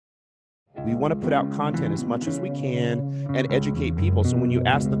We want to put out content as much as we can and educate people. So when you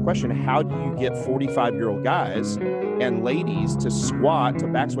ask the question, how do you get 45-year-old guys and ladies to squat, to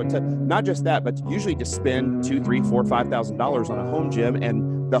back squat, to not just that, but usually to spend $2,000, $3,000, $4,000, $5,000 on a home gym,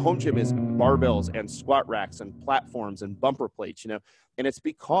 and the home gym is barbells and squat racks and platforms and bumper plates, and it's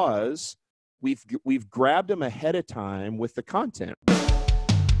because we've grabbed them ahead of time with the content.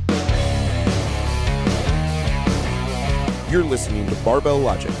 You're listening to Barbell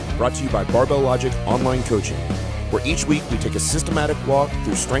Logic, brought to you by Barbell Logic Online Coaching, where each week we take a systematic walk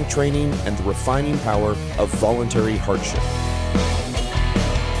through strength training and the refining power of voluntary hardship.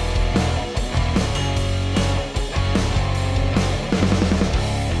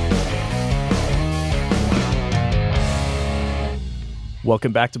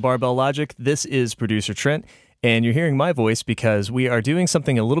 Welcome back to Barbell Logic. This is producer Trent, and you're hearing my voice because we are doing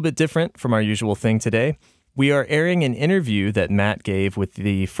something a little bit different from our usual thing today. We are airing an interview that Matt gave with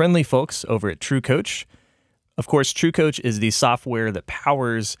the friendly folks over at TrueCoach. Of course, TrueCoach is the software that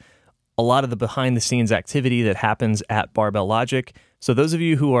powers a lot of the behind-the-scenes activity that happens at Barbell Logic. So those of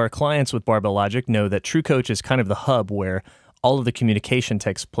you who are clients with Barbell Logic know that TrueCoach is kind of the hub where all of the communication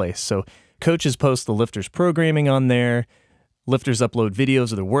takes place. So coaches post the lifters' programming on there. Lifters upload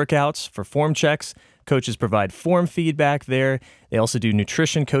videos of their workouts for form checks. Coaches provide form feedback there. They also do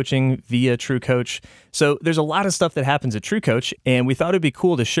nutrition coaching via TrueCoach. So there's a lot of stuff that happens at TrueCoach, and we thought it'd be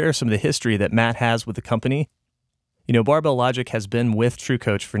cool to share some of the history that Matt has with the company. You know, Barbell Logic has been with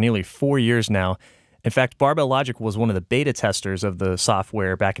TrueCoach for nearly 4 years now. In fact, Barbell Logic was one of the beta testers of the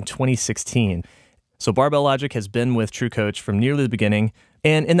software back in 2016. So Barbell Logic has been with TrueCoach from nearly the beginning.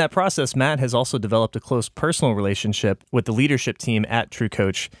 And in that process, Matt has also developed a close personal relationship with the leadership team at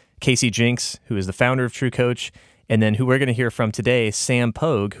TrueCoach, Casey Jinks, who is the founder of TrueCoach, and then who we're going to hear from today, Sam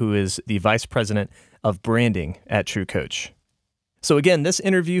Pogue, who is the vice president of branding at TrueCoach. So again, this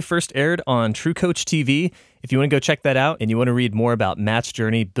interview first aired on TrueCoach TV. If you want to go check that out and you want to read more about Matt's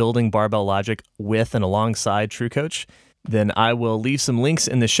journey building Barbell Logic with and alongside TrueCoach, then I will leave some links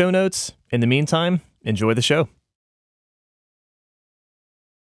in the show notes. In the meantime, enjoy the show.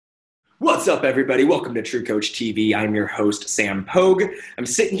 What's up, everybody? Welcome to TrueCoach TV. I'm your host, Sam Pogue. I'm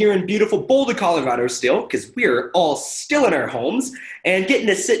sitting here in beautiful Boulder, Colorado still, because we're all still in our homes, and getting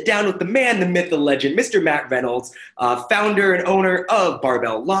to sit down with the man, the myth, the legend, Mr. Matt Reynolds, founder and owner of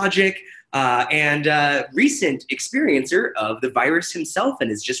Barbell Logic, and recent experiencer of the virus himself,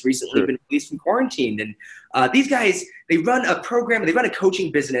 and has just recently been released from quarantine. And these guys, they run a program, they run a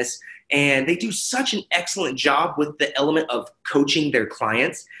coaching business, and they do such an excellent job with the element of coaching their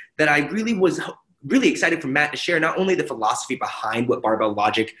clients that I really was really excited for Matt to share not only the philosophy behind what Barbell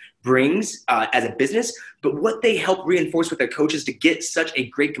Logic brings as a business, but what they help reinforce with their coaches to get such a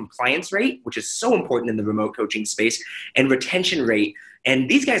great compliance rate, which is so important in the remote coaching space, and retention rate. And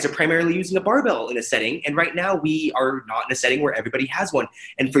these guys are primarily using a barbell in a setting. And right now we are not in a setting where everybody has one.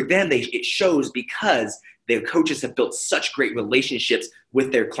 And for them, it shows because their coaches have built such great relationships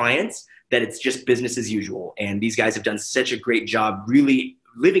with their clients that it's just business as usual. And these guys have done such a great job really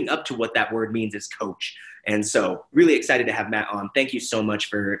living up to what that word means as coach. And so really excited to have Matt on. Thank you so much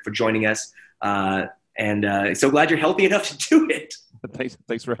for joining us. And so glad you're healthy enough to do it.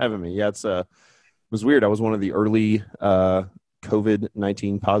 Thanks for having me. Yeah, it was weird. I was one of the early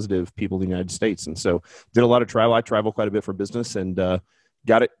COVID-19 positive people in the United States. And so did a lot of travel. I travel quite a bit for business, and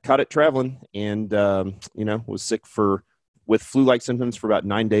caught it traveling, and was sick with flu-like symptoms for about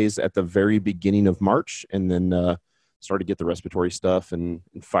 9 days at the very beginning of March, and then started to get the respiratory stuff, and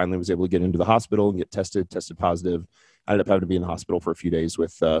finally was able to get into the hospital and get tested positive. I ended up having to be in the hospital for a few days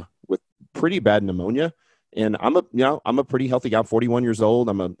with pretty bad pneumonia. And I'm a pretty healthy guy. I'm 41 years old.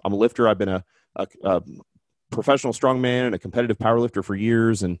 I'm a lifter. I've been a professional strongman and a competitive powerlifter for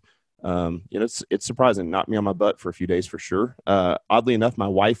years. And it's surprising. Knocked me on my butt for a few days for sure. Oddly enough, my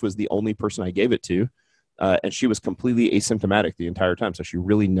wife was the only person I gave it to, and she was completely asymptomatic the entire time. So she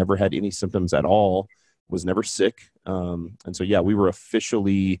really never had any symptoms at all. Was never sick. And so, yeah, we were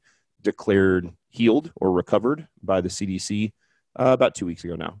officially declared healed or recovered by the CDC about 2 weeks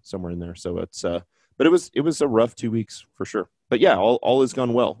ago now, somewhere in there. So but it was a rough 2 weeks for sure. But yeah, all has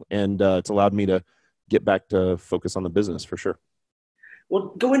gone well. And it's allowed me to get back to focus on the business for sure.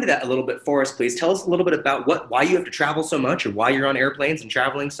 Well, go into that a little bit for us, please. Tell us a little bit about why you have to travel so much, or why you're on airplanes and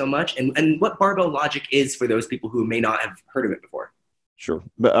traveling so much, and what Barbell Logic is for those people who may not have heard of it before. Sure.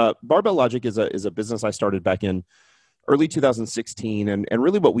 But Barbell Logic is a business I started back in early 2016. And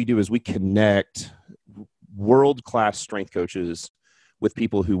really what we do is we connect world-class strength coaches with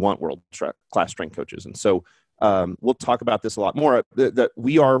people who want world-class strength coaches. And so we'll talk about this a lot more. That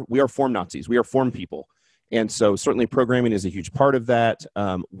we are form Nazis. We are form people. And so certainly programming is a huge part of that.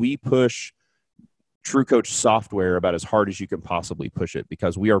 We push TrueCoach software about as hard as you can possibly push it,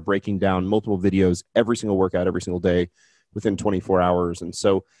 because we are breaking down multiple videos, every single workout, every single day within 24 hours. And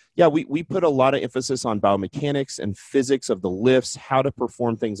so, yeah, we put a lot of emphasis on biomechanics and physics of the lifts, how to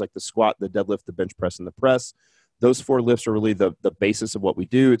perform things like the squat, the deadlift, the bench press, and the press. Those 4 lifts are really the basis of what we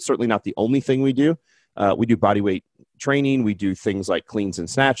do. It's certainly not the only thing we do. We do body weight training. We do things like cleans and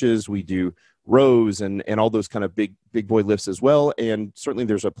snatches. We do rows and all those kind of big boy lifts as well. And certainly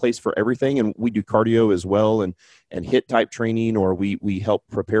there's a place for everything. And we do cardio as well, and HIIT type training, or we help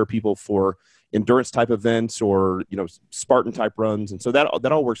prepare people for endurance type events, or, Spartan type runs. And so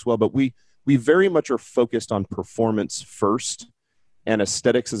that all works well, but we very much are focused on performance first, and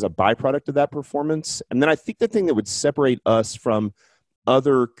aesthetics is a byproduct of that performance. And then I think the thing that would separate us from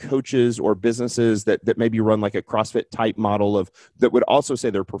other coaches or businesses that maybe run like a CrossFit type model that would also say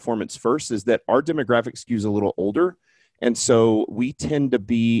their performance first, is that our demographic skews a little older. And so we tend to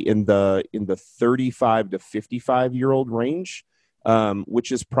be in the 35 to 55-year-old range,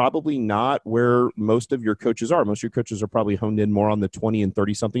 which is probably not where most of your coaches are. Most of your coaches are probably honed in more on the 20 and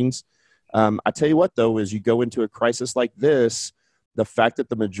 30 somethings. I tell you what, though, as you go into a crisis like this, the fact that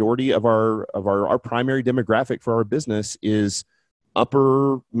the majority of our primary demographic for our business is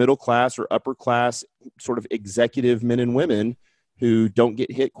upper middle class or upper class sort of executive men and women who don't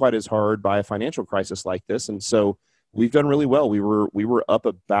get hit quite as hard by a financial crisis like this. And so we've done really well. We were up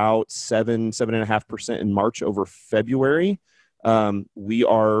about 7.5% in March over February. We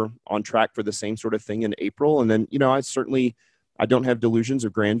are on track for the same sort of thing in April. And then, I don't have delusions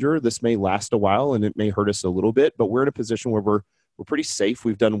of grandeur. This may last a while and it may hurt us a little bit, but we're in a position where we're pretty safe.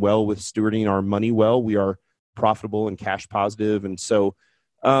 We've done well with stewarding our money well. We are profitable and cash positive. And so,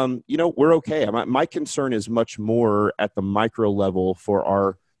 we're okay. My concern is much more at the micro level for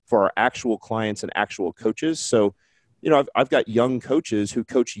our actual clients and actual coaches. So, I've got young coaches who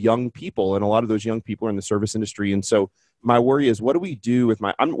coach young people, and a lot of those young people are in the service industry. And so my worry is, what do we do with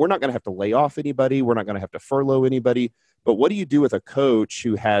we're not going to have to lay off anybody. We're not going to have to furlough anybody. But what do you do with a coach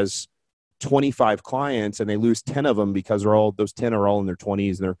who has 25 clients and they lose 10 of them because those 10 are all in their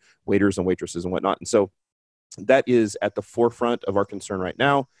 20s and they're waiters and waitresses and whatnot? And so that is at the forefront of our concern right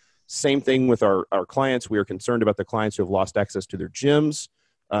now. Same thing with our clients. We are concerned about the clients who have lost access to their gyms.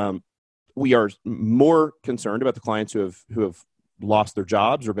 We are more concerned about the clients who have lost their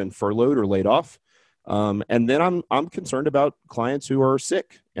jobs or been furloughed or laid off. And then I'm concerned about clients who are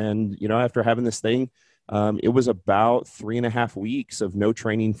sick. And, after having this thing, it was about 3.5 weeks of no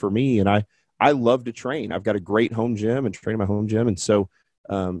training for me. And I love to train. I've got a great home gym and train in my home gym. And so,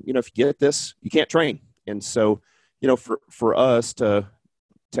 if you get this, you can't train. And so, for us to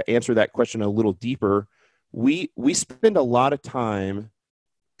answer that question a little deeper, we spend a lot of time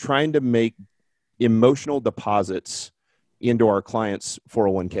trying to make emotional deposits into our clients'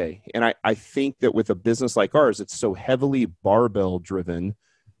 401k. And I think that with a business like ours, it's so heavily barbell driven.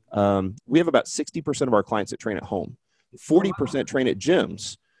 We have about 60% of our clients that train at home, 40% train at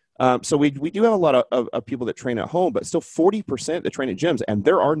gyms. So we do have a lot of people that train at home, but still 40% that train at gyms, and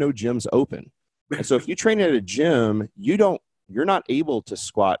there are no gyms open. And so if you train at a gym, you're not able to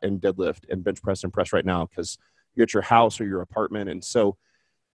squat and deadlift and bench press and press right now because you're at your house or your apartment. And so,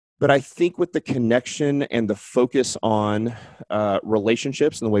 but I think with the connection and the focus on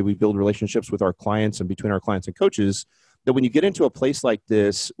relationships and the way we build relationships with our clients and between our clients and coaches, that when you get into a place like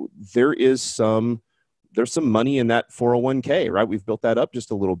this, there's some money in that 401k, right? We've built that up just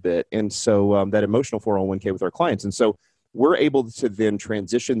a little bit. And so that emotional 401k with our clients. And so we're able to then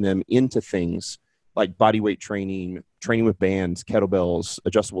transition them into things like body weight training with bands, kettlebells,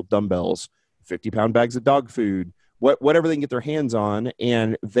 adjustable dumbbells, 50-pound bags of dog food, whatever they can get their hands on,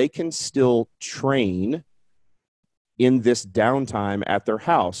 and they can still train in this downtime at their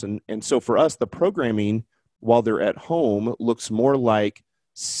house. And so for us, the programming while they're at home looks more like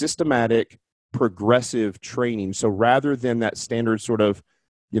systematic, progressive training. So rather than that standard sort of,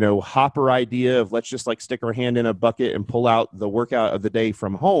 hopper idea of let's just like stick our hand in a bucket and pull out the workout of the day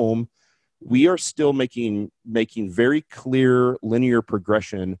from home, we are still making very clear linear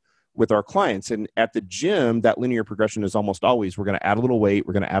progression with our clients. And at the gym, that linear progression is almost always, we're going to add a little weight,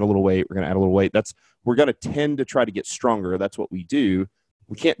 we're going to add a little weight, we're going to add a little weight. We're going to tend to try to get stronger. That's what we do.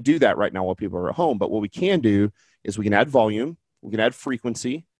 We can't do that right now while people are at home, but what we can do is we can add volume, we can add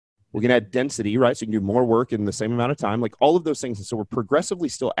frequency, we can add density, right? So you can do more work in the same amount of time, like all of those things. And so we're progressively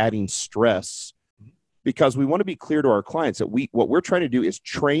still adding stress because we want to be clear to our clients that what we're trying to do is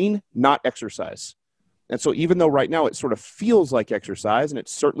train, not exercise. And so even though right now it sort of feels like exercise, and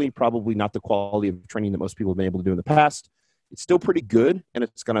it's certainly probably not the quality of training that most people have been able to do in the past, it's still pretty good, and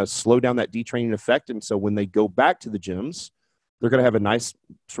it's going to slow down that detraining effect. And so when they go back to the gyms, they're going to have a nice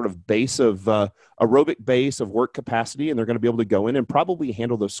sort of base of aerobic base of work capacity, and they're going to be able to go in and probably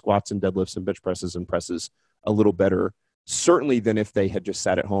handle those squats and deadlifts and bench presses and presses a little better, certainly than if they had just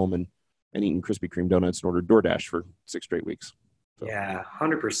sat at home and eaten Krispy Kreme donuts and ordered DoorDash for 6 straight weeks. So. Yeah,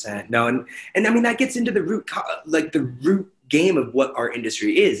 100%. No, and I mean, that gets into the root game of what our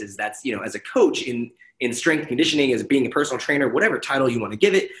industry is that's, you know, as a coach in strength conditioning, as being a personal trainer, whatever title you want to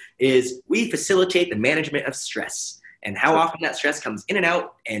give it, is we facilitate the management of stress and how often that stress comes in and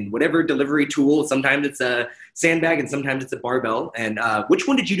out, and whatever delivery tool. Sometimes it's a sandbag and sometimes it's a barbell. And which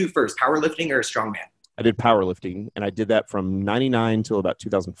one did you do first, powerlifting or strongman? I did powerlifting, and I did that from 99 till about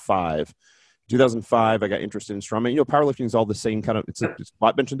 2005. 2005, I got interested in strongman. You know, powerlifting is all the same kind of, it's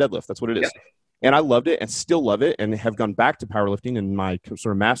squat, bench, and deadlift. That's what it is. Yeah. And I loved it and still love it, and have gone back to powerlifting in my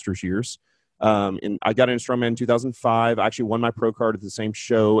sort of master's years. And I got into strongman in 2005. I actually won my pro card at the same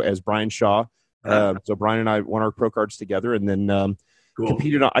show as Brian Shaw. So Brian and I won our pro cards together, and then cool.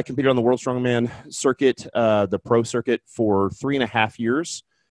 I competed on the World Strongman circuit, the pro circuit, for 3.5 years.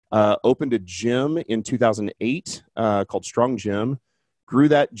 Opened a gym in 2008 called Strong Gym. Grew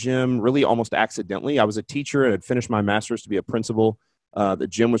that gym really almost accidentally. I was a teacher and had finished my master's to be a principal. The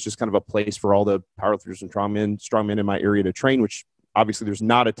gym was just kind of a place for all the powerlifters and strongmen in my area to train, which obviously there's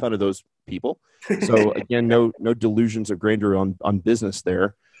not a ton of those people. So again, no delusions of grandeur on business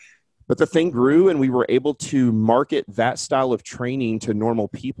there. But the thing grew, and we were able to market that style of training to normal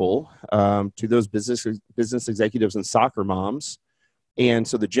people, to those business executives and soccer moms. And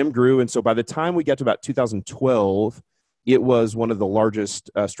so the gym grew. And so by the time we got to about 2012, it was one of the largest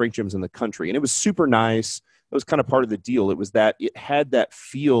strength gyms in the country. And it was super nice. It was kind of part of the deal. It was that it had that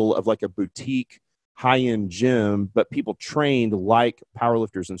feel of like a boutique high-end gym, but people trained like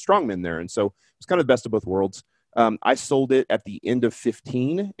powerlifters and strongmen there. And so it was kind of the best of both worlds. I sold it at the end of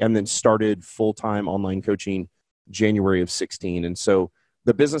 15 and then started full-time online coaching January of 16. And so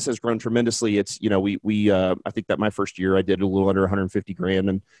the business has grown tremendously. It's, you know, I think that my first year I did a little under 150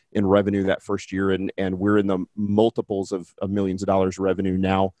 grand in revenue that first year. And we're in the multiples of millions of dollars revenue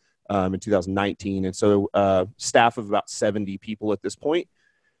now in 2019. And so staff of about 70 people at this point,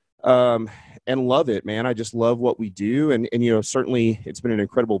 and love it, man. I just love what we do. And, you know, certainly it's been an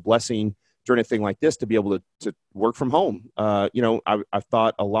incredible blessing during a thing like this to be able to work from home. You know, I've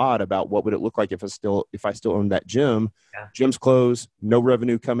thought a lot about what would it look like if I still owned that gym. Yeah. Gym's closed, no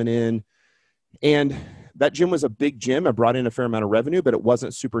revenue coming in. And that gym was a big gym. I brought in a fair amount of revenue, but it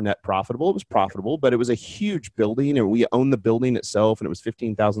wasn't super net profitable. It was profitable, but it was a huge building, and we owned the building itself, and it was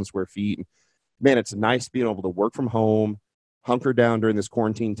 15,000 square feet. And man, it's nice being able to work from home, hunker down during this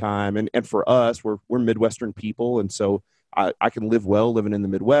quarantine time. And for us, we're Midwestern people. And so I can live well living in the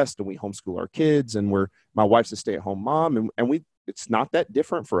Midwest, and we homeschool our kids, and my wife's a stay-at-home mom, and it's not that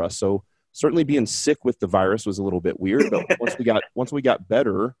different for us. So certainly being sick with the virus was a little bit weird, but once we got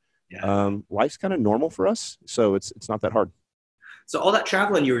better, yeah. Life's kind of normal for us. So it's not that hard. So all that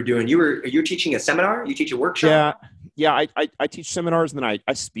traveling you were doing, you're teaching a seminar, you teach a workshop? Yeah. I teach seminars, and then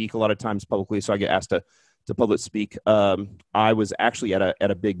I speak a lot of times publicly. So I get asked to public speak. I was actually at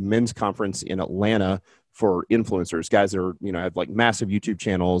a big men's conference in Atlanta for influencers, guys that are, you know, have like massive YouTube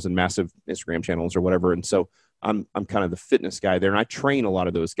channels and massive Instagram channels or whatever. And so I'm kind of the fitness guy there, and I train a lot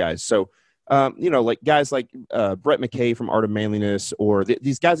of those guys. So, you know, like guys like Brett McKay from Art of Manliness, or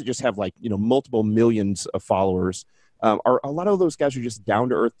these guys that just have like, you know, multiple millions of followers. Are a lot of those guys are just down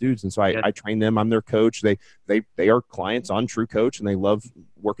to earth dudes. And so I train them. I'm their coach. They are clients on TrueCoach, and they love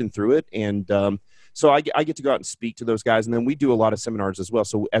working through it. And, so I get to go out and speak to those guys. And then we do a lot of seminars as well.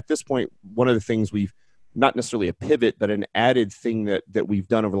 So at this point, one of the things we've, not necessarily a pivot, but an added thing that we've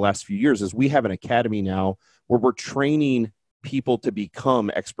done over the last few years is we have an academy now where we're training people to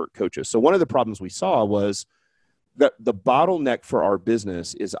become expert coaches. So one of the problems we saw was that the bottleneck for our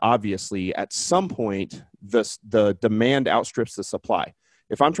business is obviously at some point the demand outstrips the supply.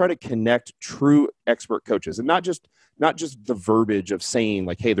 If I'm trying to connect true expert coaches, and not just the verbiage of saying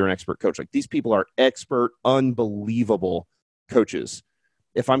like, hey, they're an expert coach, like these people are expert, unbelievable coaches.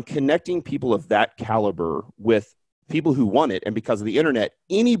 If I'm connecting people of that caliber with people who want it, and because of the internet,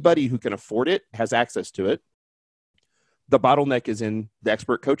 anybody who can afford it has access to it, the bottleneck is in the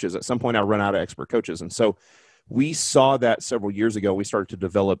expert coaches. At some point, I'll run out of expert coaches. And so we saw that several years ago. We started to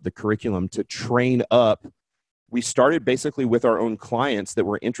develop the curriculum to train up. We started basically with our own clients that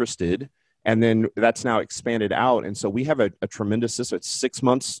were interested, and then that's now expanded out. And so we have a tremendous system. It's 6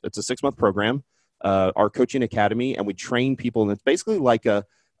 months. It's a 6-month program, our coaching academy, and we train people. And it's basically like a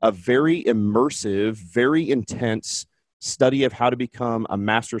very immersive, very intense study of how to become a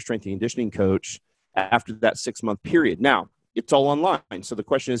master strength and conditioning coach after that 6-month period. Now, it's all online. So the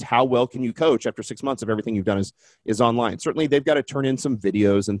question is, how well can you coach after 6 months if everything you've done is online? Certainly, they've got to turn in some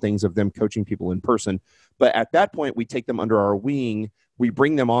videos and things of them coaching people in person. But at that point, we take them under our wing. We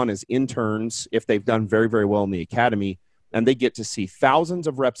bring them on as interns if they've done very, very well in the academy, and they get to see thousands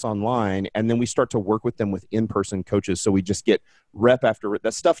of reps online. And then we start to work with them with in-person coaches. So we just get rep after rep.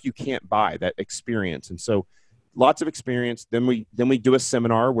 That stuff you can't buy, that experience. And so lots of experience. Then we do a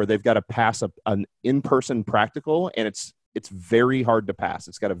seminar where they've got to pass an in-person practical, and it's very hard to pass.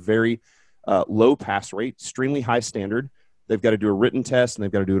 It's got a very low pass rate, extremely high standard. They've got to do a written test, and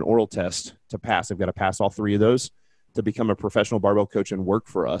they've got to do an oral test to pass. They've got to pass all three of those to become a professional barbell coach and work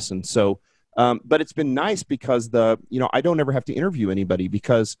for us. And so, but it's been nice because I don't ever have to interview anybody,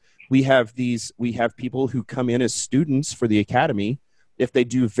 because we have people who come in as students for the academy. If they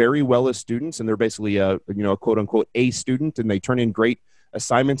do very well as students, and they're basically a quote unquote A student, and they turn in great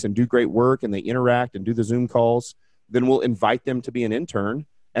assignments and do great work, and they interact and do the Zoom calls, then we'll invite them to be an intern,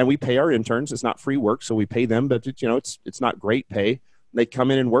 and we pay our interns. It's not free work, so we pay them, but it's not great pay. They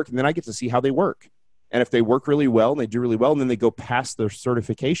come in and work, and then I get to see how they work. And if they work really well and they do really well, and then they go past their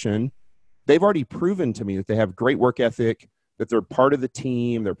certification, they've already proven to me that they have great work ethic, that they're part of the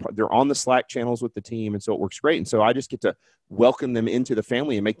team, they're on the Slack channels with the team, and so it works great. And so I just get to welcome them into the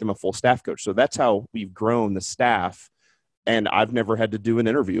family and make them a full staff coach. So that's how we've grown the staff. And I've never had to do an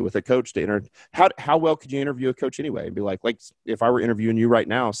interview with a coach to enter. How well could you interview a coach anyway? And be like if I were interviewing you right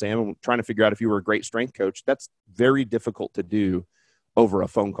now, Sam, and trying to figure out if you were a great strength coach, that's very difficult to do over a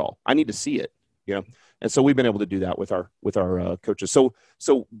phone call. I need to see it, And so we've been able to do that with our coaches.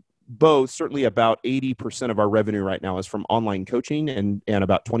 So both, certainly about 80% of our revenue right now is from online coaching, and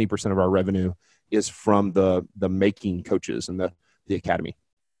about 20% of our revenue is from the making coaches and the academy.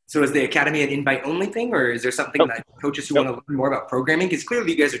 So is the academy an invite-only thing, or is there something that coaches who want to learn more about programming? Because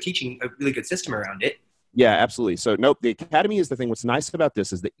clearly you guys are teaching a really good system around it. Yeah, absolutely. So nope, the academy is the thing. What's nice about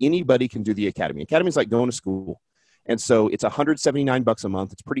this is that anybody can do the academy. Academy is like going to school. And so it's $179 a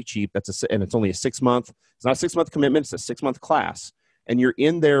month. It's pretty cheap. And it's only a 6 month. It's not a 6 month commitment. It's a 6 month class. And you're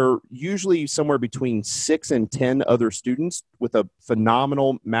in there usually somewhere between 6 and 10 other students with a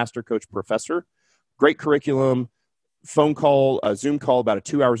phenomenal master coach professor. Great curriculum. Phone call, a Zoom call, about a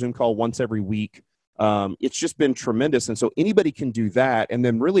 2-hour Zoom call once every week. It's just been tremendous. And so anybody can do that. And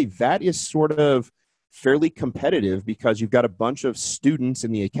then really that is sort of fairly competitive, because you've got a bunch of students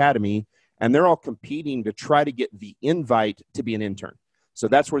in the academy, and they're all competing to try to get the invite to be an intern. So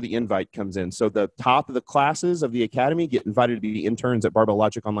that's where the invite comes in. So the top of the classes of the academy get invited to be interns at Barbell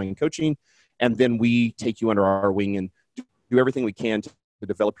Logic Online Coaching. And then we take you under our wing and do everything we can to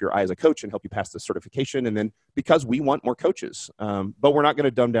develop your eye as a coach and help you pass the certification. And then because we want more coaches, but we're not going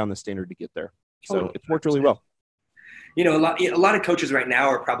to dumb down the standard to get there. So it's worked really well. A lot of coaches right now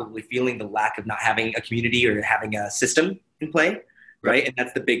are probably feeling the lack of not having a community or having a system in play, right? And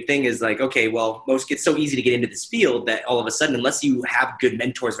that's the big thing is like, okay, well, it's so easy to get into this field that all of a sudden, unless you have good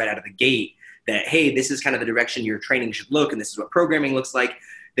mentors right out of the gate, that, hey, this is kind of the direction your training should look, and this is what programming looks like,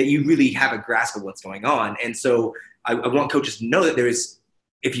 that you really have a grasp of what's going on. And so I want coaches to know that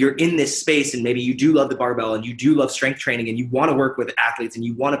if you're in this space and maybe you do love the barbell and you do love strength training and you want to work with athletes and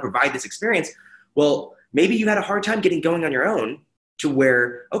you want to provide this experience, well, maybe you had a hard time getting going on your own, to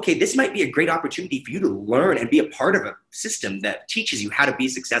where, okay, this might be a great opportunity for you to learn and be a part of a system that teaches you how to be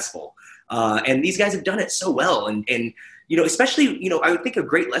successful. And these guys have done it so well. And especially, I would think a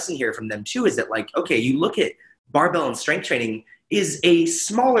great lesson here from them too is that, like, okay, you look at barbell and strength training is a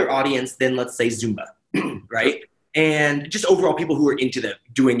smaller audience than, let's say, Zumba, right? And just overall people who are into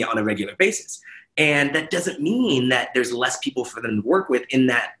doing it on a regular basis. And that doesn't mean that there's less people for them to work with, in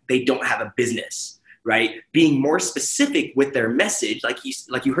that they don't have a business, right? Being more specific with their message, like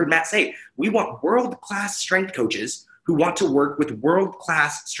you heard Matt say, we want world-class strength coaches who want to work with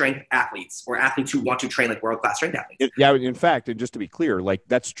world-class strength athletes, or athletes who want to train like world-class strength athletes. Yeah, in fact, and just to be clear, like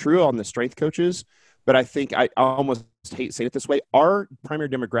that's true on the strength coaches, but I think I almost hate saying it this way. Our primary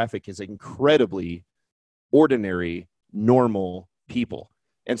demographic is incredibly ordinary, normal people.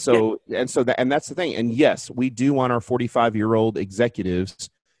 And that's the thing. And yes, we do want our 45-year-old executives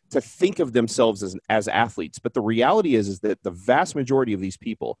to think of themselves as athletes. But the reality is that the vast majority of these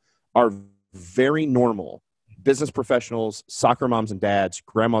people are very normal business professionals, soccer moms and dads,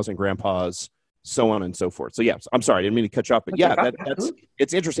 grandmas and grandpas, so on and so forth. So yeah, I'm sorry, I didn't mean to cut you off, but yeah,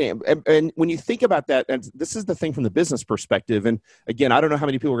 it's interesting. And when you think about that, and this is the thing from the business perspective. And again, I don't know how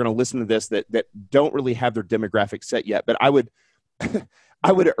many people are going to listen to this that don't really have their demographic set yet, but I would,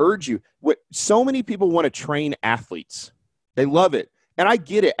 I would urge you. So many people want to train athletes. They love it. And I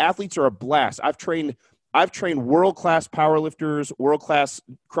get it. Athletes are a blast. I've trained I've trained world-class powerlifters, world-class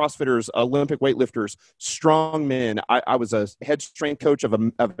CrossFitters, Olympic weightlifters, strong men. I was a head strength coach of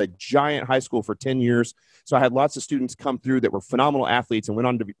a giant high school for 10 years. So I had lots of students come through that were phenomenal athletes and went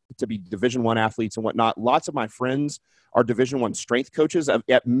on to be Division I athletes and whatnot. Lots of my friends are Division I strength coaches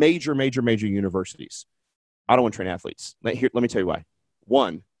at major universities. I don't want to train athletes. Let me tell you why.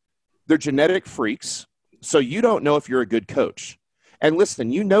 One, they're genetic freaks, so you don't know if you're a good coach. And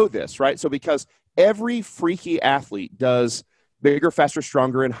listen, you know this, right? So because every freaky athlete does bigger, faster,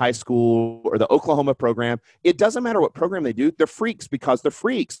 stronger in high school or the Oklahoma program. It doesn't matter what program they do. They're freaks because they're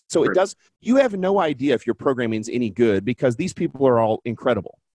freaks. So you have no idea if your programming is any good because these people are all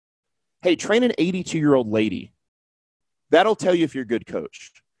incredible. Hey, train an 82-year-old lady. That'll tell you if you're a good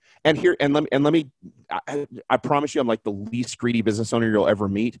coach. And let me, I promise you, I'm like the least greedy business owner you'll ever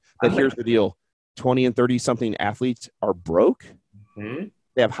meet. But here's the deal. 20 and 30 something athletes are broke. Mm-hmm.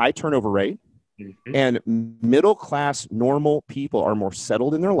 They have high turnover rate. Mm-hmm. And middle-class, normal people are more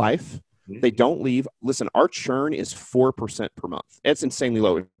settled in their life. Mm-hmm. They don't leave. Listen, our churn is 4% per month. It's insanely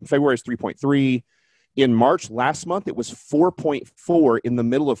low. In February, it's 3.3. In March last month, it was 4.4 in the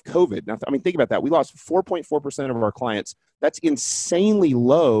middle of COVID. Now, I mean, think about that. We lost 4.4% of our clients. That's insanely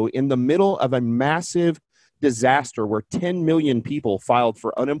low in the middle of a massive disaster where 10 million people filed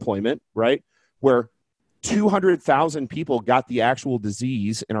for unemployment, right? Where 200,000 people got the actual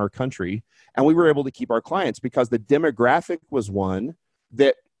disease in our country, and we were able to keep our clients because the demographic was one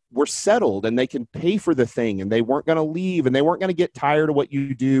that were settled and they can pay for the thing and they weren't going to leave and they weren't going to get tired of what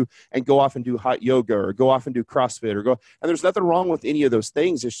you do and go off and do hot yoga or go off and do CrossFit and there's nothing wrong with any of those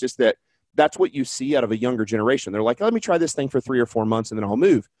things. It's just that that's what you see out of a younger generation. They're like, let me try this thing for 3 or 4 months and then I'll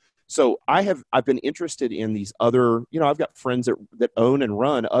move. So I've been interested in these other, I've got friends that own and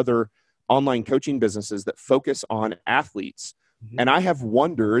run other online coaching businesses that focus on athletes. Mm-hmm. And I have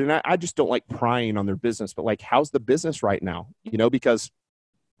wondered, and I just don't like prying on their business, but like, how's the business right now? Because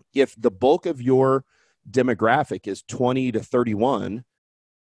if the bulk of your demographic is 20 to 31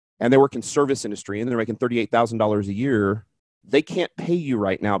 and they work in service industry and they're making $38,000 a year, they can't pay you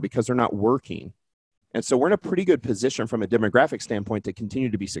right now because they're not working. And so we're in a pretty good position from a demographic standpoint to continue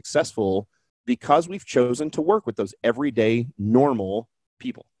to be successful because we've chosen to work with those everyday normal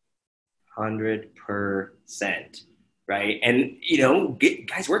people. 100%, right? And,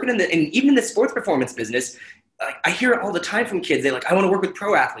 guys working and even in the sports performance business, I hear it all the time from kids. They're like, I want to work with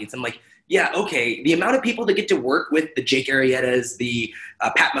pro athletes. I'm like, yeah, okay. The amount of people that get to work with the Jake Arrietas, the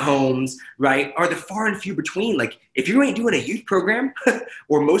Pat Mahomes, right, are the far and few between. Like, if you ain't doing a youth program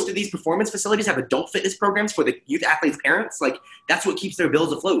or most of these performance facilities have adult fitness programs for the youth athletes' parents, like, that's what keeps their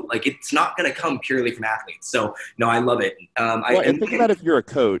bills afloat. Like, it's not going to come purely from athletes. So, no, I love it. And think about if you're a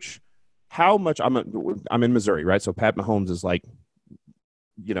coach, how much I'm in Missouri, right? So Pat Mahomes is like,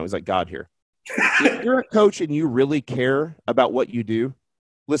 he's like God here. If you're a coach and you really care about what you do,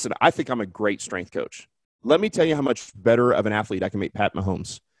 listen, I think I'm a great strength coach. Let me tell you how much better of an athlete I can make Pat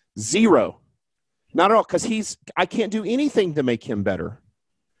Mahomes. 0. Not at all, because I can't do anything to make him better.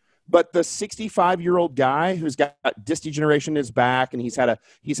 But the 65-year-old guy who's got disc degeneration in his back and he's had an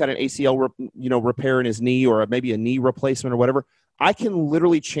ACL repair in his knee or maybe a knee replacement or whatever, I can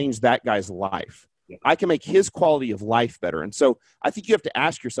literally change that guy's life. I can make his quality of life better. And so I think you have to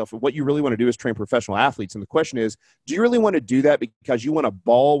ask yourself, what you really want to do is train professional athletes. And the question is, do you really want to do that because you want to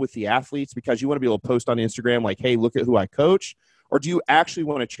ball with the athletes, because you want to be able to post on Instagram like, hey, look at who I coach? Or do you actually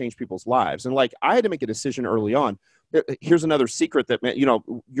want to change people's lives? And like, I had to make a decision early on. Here's another secret that,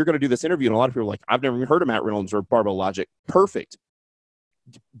 you're going to do this interview and a lot of people are like, I've never even heard of Matt Reynolds or Barbell Logic. Perfect.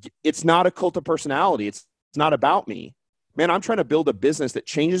 It's not a cult of personality. It's not about me. Man, I'm trying to build a business that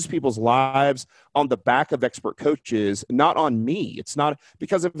changes people's lives on the back of expert coaches, not on me. It's not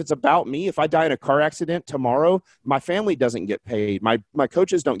because if it's about me, if I die in a car accident tomorrow, my family doesn't get paid. My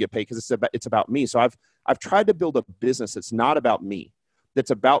coaches don't get paid because it's about me. So I've tried to build a business that's not about me,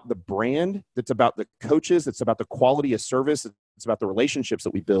 that's about the brand, that's about the coaches, that's about the quality of service, it's about the relationships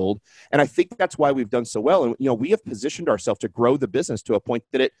that we build. And I think that's why we've done so well. And, we have positioned ourselves to grow the business to a point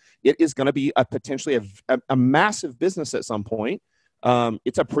that it is going to be potentially a massive business at some point.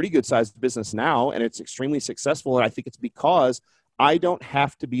 It's a pretty good sized business now, and it's extremely successful. And I think it's because I don't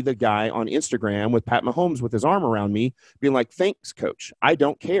have to be the guy on Instagram with Pat Mahomes with his arm around me being like, thanks, coach. I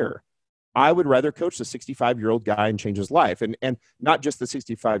don't care. I would rather coach the 65-year-old guy and change his life. And not just the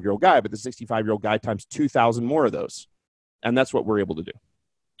 65-year-old guy, but the 65-year-old guy times 2,000 more of those. And that's what we're able to do.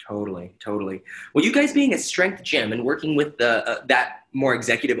 Totally. Well, you guys being a strength gym and working with that more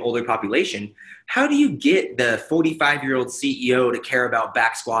executive older population, how do you get the 45-year-old CEO to care about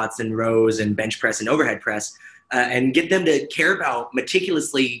back squats and rows and bench press and overhead press and get them to care about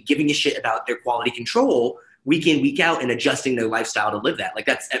meticulously giving a shit about their quality control week in, week out, and adjusting their lifestyle to live that. Like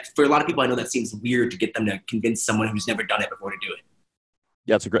that's, for a lot of people, I know that seems weird to get them to convince someone who's never done it before to do it.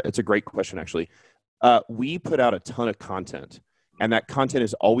 Yeah, it's a great question, actually. We put out a ton of content, and that content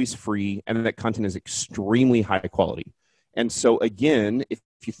is always free, and that content is extremely high quality. And so again, if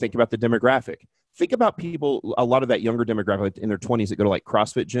you think about the demographic, think about people, a lot of that younger demographic in their 20s that go to like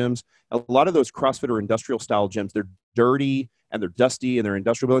CrossFit gyms. A lot of those CrossFit or industrial style gyms, they're dirty and they're dusty and they're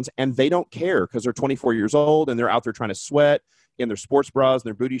industrial buildings, and they don't care because they're 24 years old and they're out there trying to sweat in their sports bras and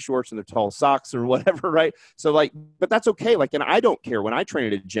their booty shorts and their tall socks or whatever, right? So like, but that's okay. Like, and I don't care when I train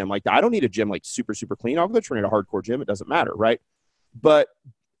at a gym. Like, I don't need a gym like super, super clean. I'll go train at a hardcore gym. It doesn't matter, right? But,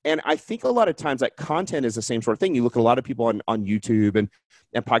 and I think a lot of times that content is the same sort of thing. You look at a lot of people on YouTube and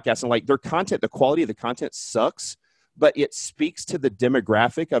podcasts, and like their content, the quality of the content sucks, but it speaks to the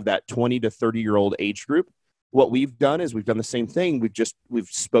demographic of that 20 to 30-year-old age group. What we've done is we've done the same thing. We've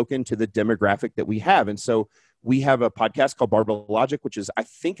spoken to the demographic that we have. And so we have a podcast called Barbell Logic, which is, I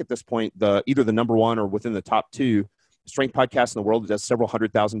think at this point, either the number one or within the top two strength podcast in the world. It does several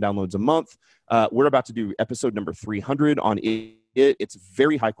 100,000 downloads a month. We're about to do episode number 300 on it. It's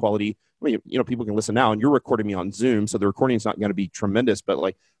very high quality. I mean, you know, people can listen now, and you're recording me on Zoom, so the recording is not going to be tremendous, but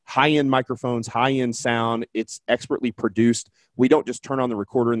like high-end microphones, high-end sound. It's expertly produced. We don't just turn on the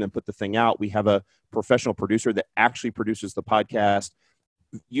recorder and then put the thing out. We have a professional producer that actually produces the podcast.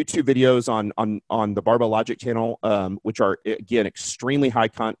 YouTube videos on the Barbell Logic channel, which are, again, extremely high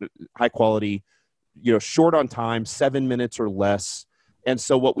quality, you know, short on time, 7 minutes or less. And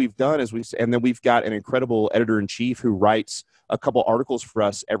so what we've done is and then we've got an incredible editor-in-chief who writes a couple articles for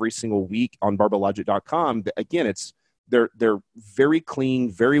us every single week on barbelllogic.com. Again, they're very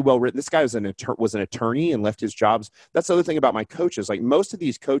clean, very well written. This guy was an attorney and left his jobs. That's the other thing about my coaches. Like, most of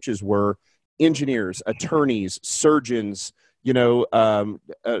these coaches were engineers, attorneys, surgeons, you know, a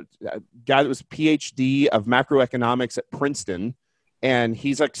guy that was a PhD of macroeconomics at Princeton. And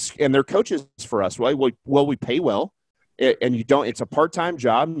he's like, and they're coaches for us, right? Well, we pay well, and it's a part-time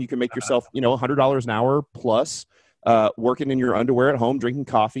job. You can make yourself, you know, $100 an hour plus, working in your underwear at home, drinking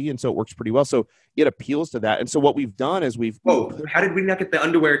coffee. And so it works pretty well. So it appeals to that. And so what we've done is Whoa, how did we not get the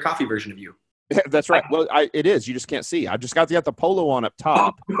underwear coffee version of you? That's right. Well, it is. You just can't see. I just got the polo on up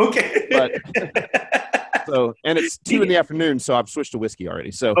top. Oh, okay. But, so, and it's 2 p.m, so I've switched to whiskey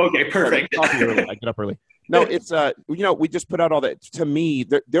already. So okay, perfect. Coffee early. I get up early. No, it's you know, we just put out all that. To me,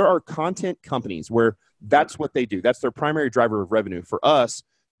 there are content companies where that's what they do. That's their primary driver of revenue. For us,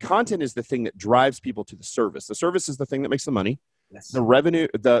 content is the thing that drives people to the service. The service is the thing that makes the money. Yes. The revenue,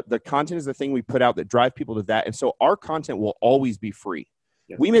 the content is the thing we put out that drive people to that. And so our content will always be free.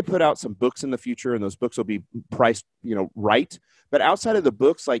 Yes. We may put out some books in the future, and those books will be priced, you know, right. But outside of the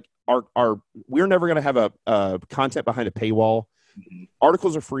books, like we're never going to have a content behind a paywall. Mm-hmm.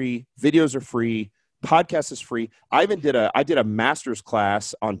 Articles are free. Videos are free. Podcast is free. I did a master's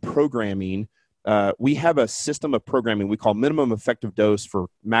class on programming. We have a system of programming we call minimum effective dose for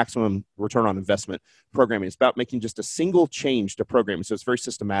maximum return on investment programming. It's about making just a single change to programming. So it's very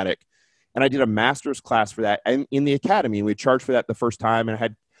systematic. And I did a master's class for that. And in the academy, we charged for that the first time. And I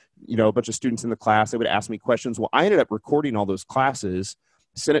had, you know, a bunch of students in the class. They would ask me questions. Well, I ended up recording all those classes,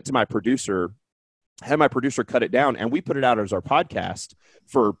 sent it to my producer, had my producer cut it down, and we put it out as our podcast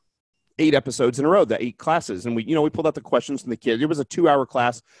for 8 episodes in a row, the 8 classes. And we pulled out the questions from the kids. It was a 2-hour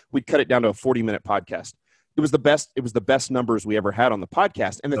class. We'd cut it down to a 40-minute podcast. It was the best numbers we ever had on the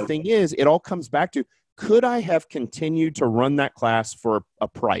podcast. And the thing is, it all comes back to, could I have continued to run that class for a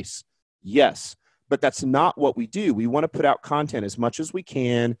price? Yes. But that's not what we do. We want to put out content as much as we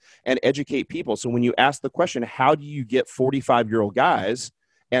can and educate people. So when you ask the question, how do you get 45-year-old guys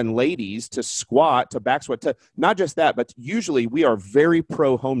and ladies to squat, to back squat, to not just that, but usually we are very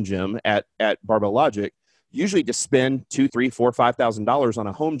pro home gym at Barbell Logic, usually to spend $2,000, $3,000, $4,000, $5,000 on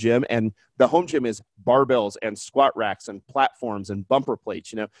a home gym. And the home gym is barbells and squat racks and platforms and bumper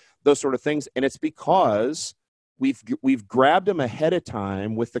plates, you know, those sort of things. And it's because we've grabbed them ahead of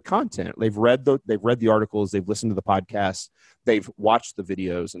time with the content. They've read the articles, they've listened to the podcasts, they've watched the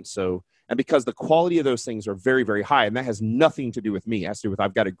videos. And because the quality of those things are very, very high, and that has nothing to do with me. It has to do with,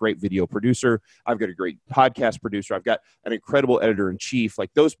 I've got a great video producer. I've got a great podcast producer. I've got an incredible editor-in-chief.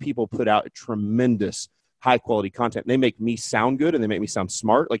 Like, those people put out a tremendous high quality content. They make me sound good and they make me sound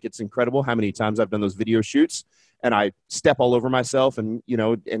smart. Like, it's incredible how many times I've done those video shoots and I step all over myself and, you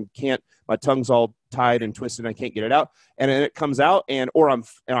know, and my tongue's all tied and twisted and I can't get it out. And then it comes out and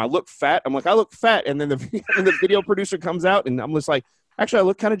I look fat. I'm like, I look fat. And then the video producer comes out and I'm just like, actually, I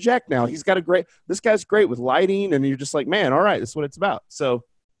look kind of jacked now. This guy's great with lighting. And you're just like, man, all right, that's what it's about. So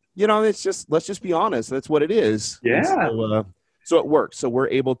it's just, let's just be honest. That's what it is. And Yeah. so it works. So we're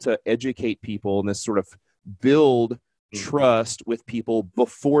able to educate people and this sort of build trust with people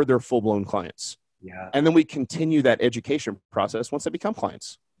before they're full-blown clients. Yeah. And then we continue that education process once they become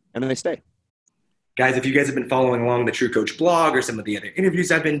clients, and then they stay. Guys, if you guys have been following along the TrueCoach blog or some of the other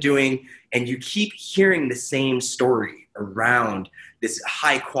interviews I've been doing, and you keep hearing the same story around this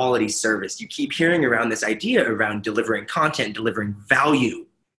high quality service, you keep hearing around this idea around delivering content, delivering value,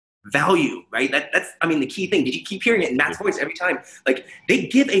 right? That's, I mean, the key thing. Did you keep hearing it in Matt's voice every time? Like, they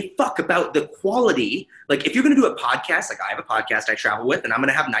give a fuck about the quality. Like, if you're going to do a podcast, like I have a podcast I travel with, and I'm going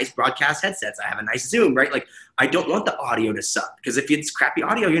to have nice broadcast headsets. I have a nice Zoom, right? Like, I don't want the audio to suck, because if it's crappy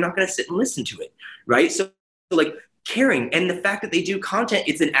audio, you're not going to sit and listen to it, right? So like, caring, and the fact that they do content,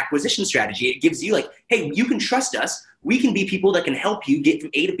 it's an acquisition strategy. It gives you like, hey, you can trust us. We can be people that can help you get from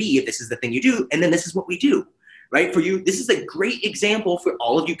A to B if this is the thing you do, and then this is what we do. Right? For you, this is a great example for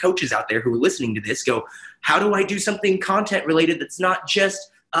all of you coaches out there who are listening to this. Go, how do I do something content related that's not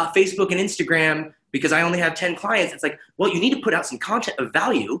just Facebook and Instagram because I only have 10 clients? It's like, well, you need to put out some content of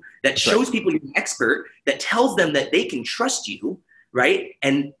value that shows people you're an expert, that tells them that they can trust you, right?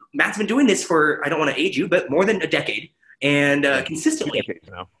 And Matt's been doing this for, I don't want to age you, but more than a decade. And consistently. 2 decades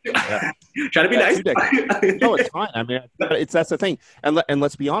now. Yeah. Trying to be nice. 2 decades. No, it's fine. I mean, that's the thing. And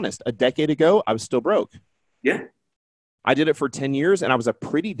let's be honest. A decade ago, I was still broke. Yeah. I did it for 10 years, and I was a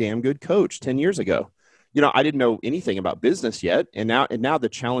pretty damn good coach 10 years ago. I didn't know anything about business yet. And now the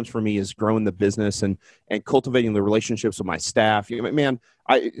challenge for me is growing the business and cultivating the relationships with my staff. Man,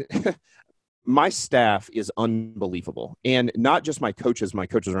 my staff is unbelievable. And not just my coaches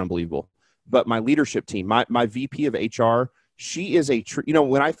are unbelievable, but my leadership team, my VP of HR, she is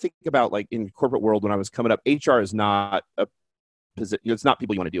when I think about, like, in corporate world, when I was coming up, HR is not it's not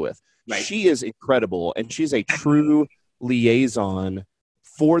people you want to deal with. Right. She is incredible, and she's a true liaison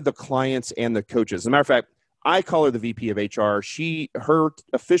for the clients and the coaches. As a matter of fact, I call her the VP of HR. Her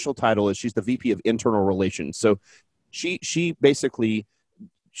official title is she's the VP of Internal Relations. So she basically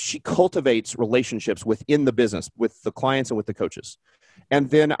cultivates relationships within the business with the clients and with the coaches. And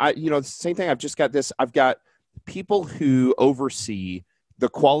then the same thing. I've got people who oversee the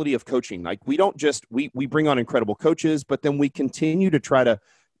quality of coaching. Like, we don't just, we bring on incredible coaches, but then we continue to try to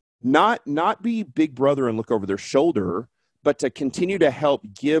not be big brother and look over their shoulder, but to continue to help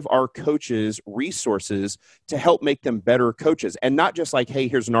give our coaches resources to help make them better coaches. And not just like, hey,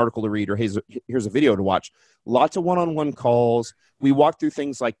 here's an article to read, or here's a video to watch. Lots of one-on-one calls. We walk through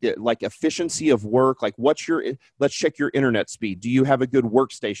things like efficiency of work. Like, let's check your internet speed. Do you have a good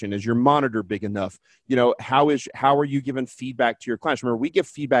workstation? Is your monitor big enough? How are you giving feedback to your clients? Remember, we give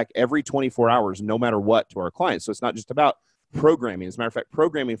feedback every 24 hours, no matter what, to our clients. So it's not just about programming. As a matter of fact,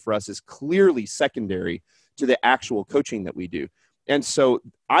 programming for us is clearly secondary to the actual coaching that we do. And so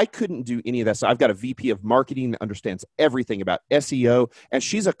I couldn't do any of that. So I've got a VP of marketing that understands everything about SEO, and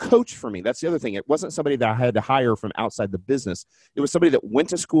she's a coach for me. That's the other thing. It wasn't somebody that I had to hire from outside the business. It was somebody that went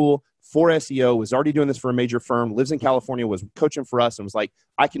to school for SEO, was already doing this for a major firm, lives in California, was coaching for us, and was like,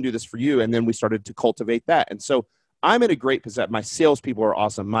 I can do this for you. And then we started to cultivate that. And so I'm in a great position. My salespeople are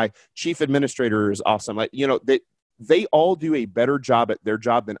awesome. My chief administrator is awesome. They all do a better job at their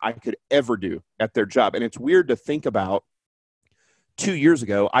job than I could ever do at their job. And it's weird to think about. 2 years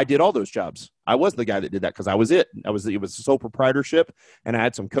ago, I did all those jobs. I was the guy that did that because I was it. It was sole proprietorship, and I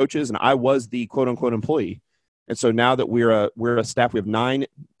had some coaches, and I was the quote unquote employee. And so now that we're a staff, we have 9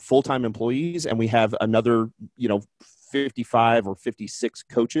 full-time employees, and we have another, 55 or 56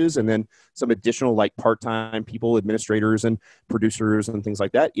 coaches, and then some additional like part-time people, administrators and producers and things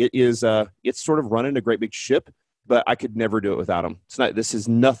like that. It's sort of running a great big ship, but I could never do it without them. This is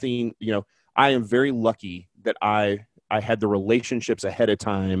nothing, I am very lucky that I had the relationships ahead of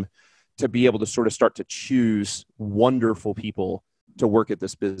time to be able to sort of start to choose wonderful people to work at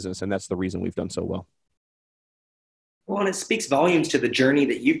this business. And that's the reason we've done so well. Well, and it speaks volumes to the journey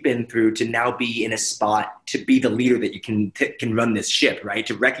that you've been through to now be in a spot to be the leader that you can run this ship, right?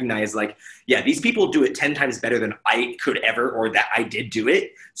 To recognize like, yeah, these people do it 10 times better than I could ever, or that I did do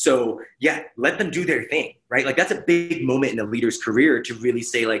it. So yeah, let them do their thing, right? Like, that's a big moment in a leader's career to really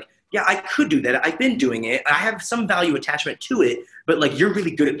say like, yeah, I could do that. I've been doing it. I have some value attachment to it, but like, you're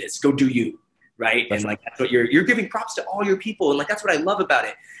really good at this. Go do you, right? That's right. That's what you're giving props to all your people. And like, that's what I love about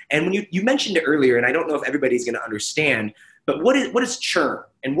it. And when you mentioned it earlier, and I don't know if everybody's going to understand, but what is churn?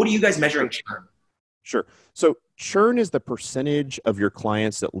 And what are you guys measuring churn? Sure. So churn is the percentage of your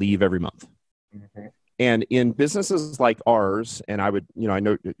clients that leave every month. Mm-hmm. And in businesses like ours, and I would, I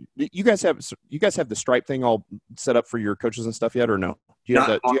know you guys have the Stripe thing all set up for your coaches and stuff yet, or no? Do you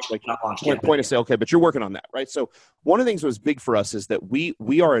have point of sale? Okay, but you're working on that, right? So one of the things that was big for us is that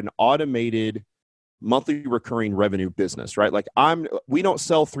we are an automated monthly recurring revenue business, right? Like we don't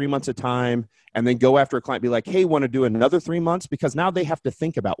sell 3 months at a time and then go after a client, be like, hey, want to do another 3 months? Because now they have to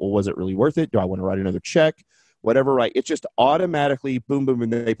think about, well, was it really worth it? Do I want to write another check? Whatever, right? It's just automatically boom, boom,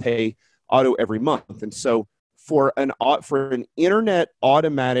 and they pay auto every month. And so for an internet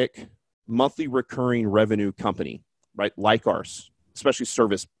automatic monthly recurring revenue company, right, like ours, especially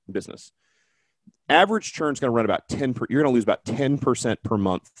service business, average churn is going to run about you're going to lose about 10% per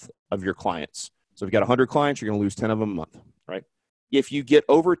month of your clients. So if you've got 100 clients, you're going to lose 10 of them a month, right? If you get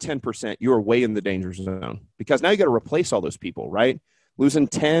over 10%, you are way in the danger zone, because now you got to replace all those people, right? Losing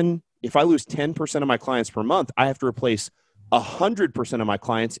 10, if I lose 10% of my clients per month, I have to replace 100% of my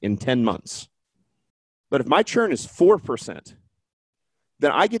clients in 10 months. But if my churn is 4%,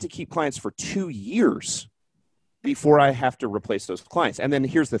 then I get to keep clients for 2 years before I have to replace those clients. And then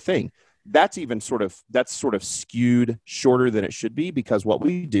here's the thing, that's sort of skewed shorter than it should be, because what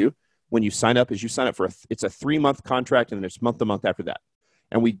we do when you sign up is you sign up for it's a 3-month contract, and then it's month to month after that.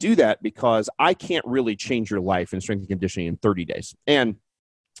 And we do that because I can't really change your life in strength and conditioning in 30 days. And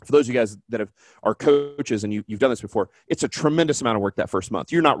for those of you guys that are coaches and you've done this before, it's a tremendous amount of work that first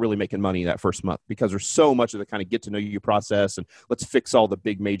month. You're not really making money that first month, because there's so much of the kind of get to know you process, and let's fix all the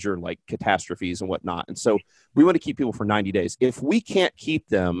big major like catastrophes and whatnot. And so we want to keep people for 90 days. If we can't keep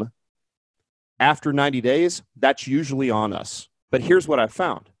them after 90 days, that's usually on us. But here's what I've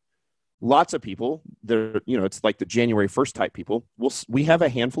found. Lots of people, it's like the January 1st type people. We have a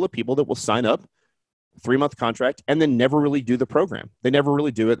handful of people that will sign up, 3-month contract, and then never really do the program. They never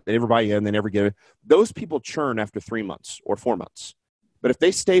really do it. They never buy in. They never get it. Those people churn after 3 months or 4 months. But if they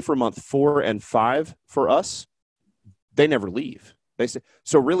stay for month 4 and 5 for us, they never leave. They say,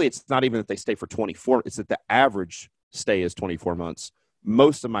 so really, it's not even that they stay for 24. It's that the average stay is 24 months.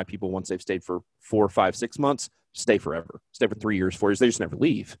 Most of my people, once they've stayed for 4, 5, 6 months, stay forever. Stay for 3 years, 4 years. They just never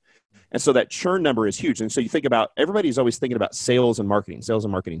leave. And so that churn number is huge. And so you think about, everybody's always thinking about sales and marketing.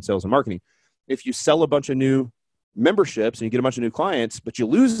 If you sell a bunch of new memberships and you get a bunch of new clients, but you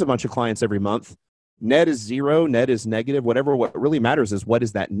lose a bunch of clients every month, net is zero, net is negative, whatever. What really matters is, what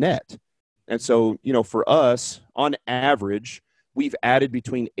is that net? And so, for us, on average, we've added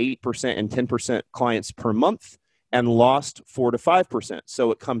between 8% and 10% clients per month and lost 4 to 5%.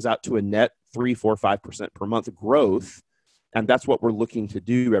 So it comes out to a net 3, 4, 5% per month growth. And that's what we're looking to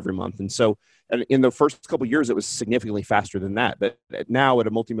do every month. And so in the first couple of years, it was significantly faster than that. But now at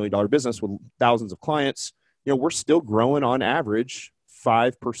a multi-million-dollar business with thousands of clients, we're still growing on average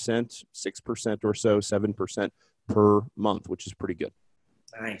 5%, 6% or so, 7% per month, which is pretty good.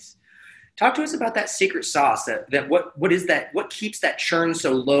 Nice. Talk to us about that secret sauce. What is that? What keeps that churn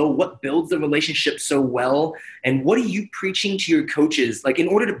so low? What builds the relationship so well? And what are you preaching to your coaches? Like, in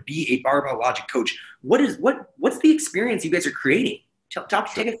order to be a Barbell Logic coach, what's the experience you guys are creating? Take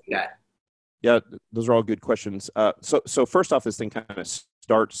us through that. Yeah, those are all good questions. So first off, this thing kind of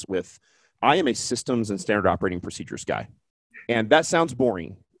starts with, I am a systems and standard operating procedures guy. And that sounds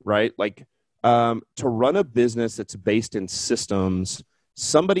boring, right? Like, to run a business that's based in systems,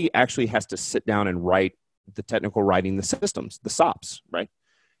 somebody actually has to sit down and write the technical writing, the systems, the SOPs, right?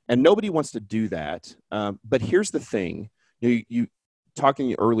 And nobody wants to do that. But here's the thing. You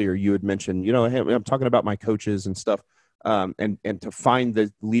talking earlier, you had mentioned, hey, I'm talking about my coaches and stuff, and to find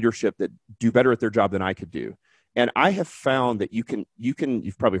the leadership that do better at their job than I could do. And I have found that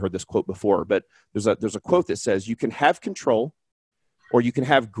you've probably heard this quote before, but there's a quote that says, you can have control or you can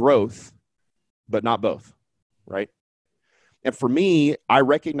have growth, but not both, right? And for me, I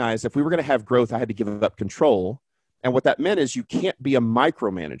recognized if we were going to have growth, I had to give up control. And what that meant is you can't be a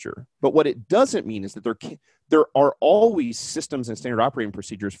micromanager. But what it doesn't mean is that there are always systems and standard operating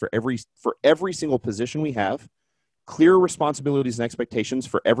procedures for every single position we have, clear responsibilities and expectations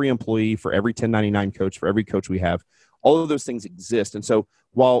for every employee, for every 1099 coach, for every coach we have. All of those things exist. And so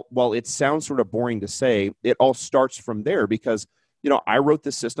while it sounds sort of boring to say, it all starts from there, because I wrote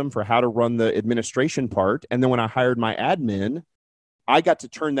this system for how to run the administration part. And then when I hired my admin, I got to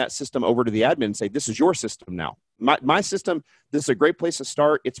turn that system over to the admin and say, this is your system now. My system, this is a great place to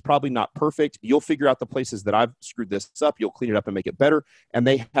start. It's probably not perfect. You'll figure out the places that I've screwed this up. You'll clean it up and make it better. And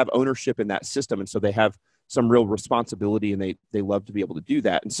they have ownership in that system. And so they have some real responsibility, and they love to be able to do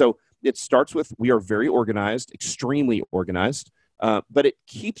that. And so it starts with, we are very organized, extremely organized. But it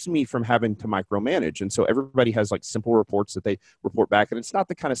keeps me from having to micromanage. And so everybody has like simple reports that they report back. And it's not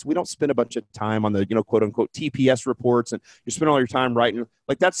the kind of, we don't spend a bunch of time on the, quote unquote TPS reports, and you spend all your time writing,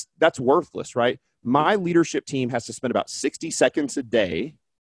 like that's worthless, right? my leadership team has to spend about 60 seconds a day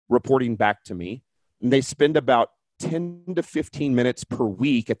reporting back to me. And they spend about 10 to 15 minutes per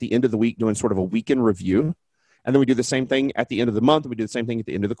week at the end of the week doing sort of a weekend review. And then we do the same thing at the end of the month. We do the same thing at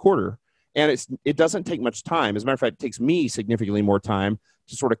the end of the quarter. And it doesn't take much time. As a matter of fact, it takes me significantly more time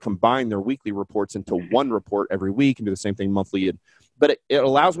to sort of combine their weekly reports into one report every week and do the same thing monthly. But it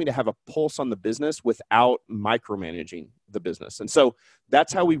allows me to have a pulse on the business without micromanaging the business. And so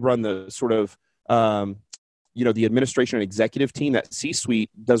that's how we run the sort of, the administration and executive team. That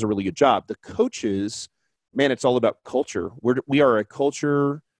C-suite does a really good job. The coaches, man, it's all about culture. We are a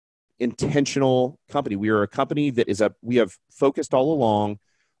culture intentional company. We are a company that we have focused all along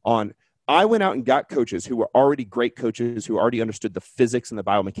on. I went out and got coaches who were already great coaches who already understood the physics and the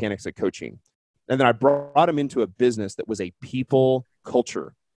biomechanics of coaching. And then I brought them into a business that was a people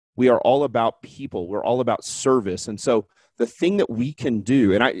culture. We are all about people. We're all about service. And so the thing that we can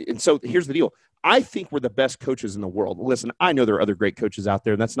do, and so here's the deal. I think we're the best coaches in the world. Listen, I know there are other great coaches out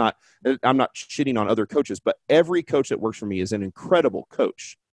there, and I'm not shitting on other coaches, but every coach that works for me is an incredible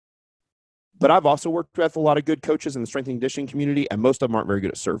coach. But I've also worked with a lot of good coaches in the strength and conditioning community, and most of them aren't very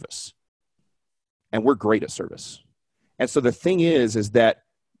good at service. And we're great at service. And so the thing is that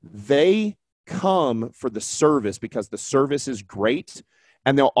they come for the service because the service is great,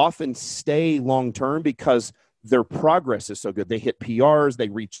 and they'll often stay long-term because their progress is so good. They hit PRs, they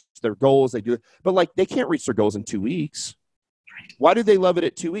reach their goals, they do it. But they can't reach their goals in 2 weeks. Why do they love it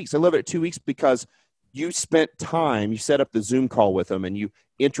at 2 weeks? They love it at 2 weeks because you spent time, you set up the Zoom call with them and you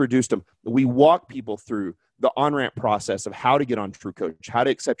introduced them. We walk people through the on-ramp process of how to get on TrueCoach, how to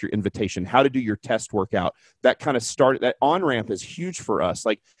accept your invitation, how to do your test workout. That kind of that on-ramp is huge for us.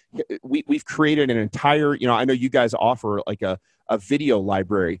 We've created an entire, I know you guys offer a video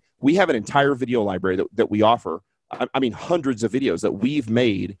library. We have an entire video library that we offer. I mean, hundreds of videos that we've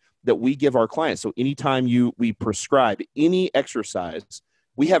made that we give our clients. So anytime we prescribe any exercise,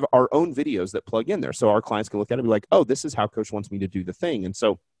 we have our own videos that plug in there. So our clients can look at it and be like, oh, this is how coach wants me to do the thing. And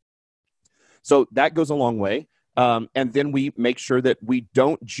so that goes a long way. And then we make sure that we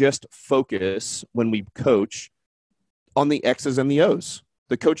don't just focus when we coach on the X's and the O's.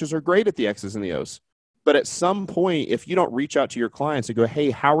 The coaches are great at the X's and the O's. But at some point, if you don't reach out to your clients and go, hey,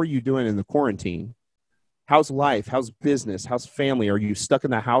 how are you doing in the quarantine? How's life? How's business? How's family? Are you stuck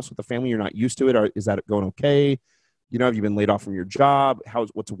in the house with the family? You're not used to it? Or is that going okay? Have you been laid off from your job?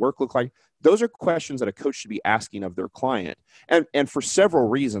 What's work look like? Those are questions that a coach should be asking of their client. And for several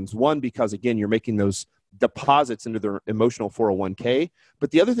reasons. One, because, again, you're making those deposits into their emotional 401k.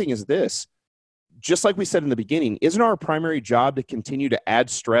 But the other thing is this. Just like we said in the beginning, isn't our primary job to continue to add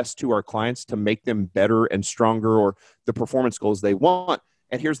stress to our clients to make them better and stronger or the performance goals they want?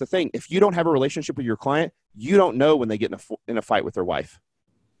 And here's the thing. If you don't have a relationship with your client, you don't know when they get in a fight with their wife.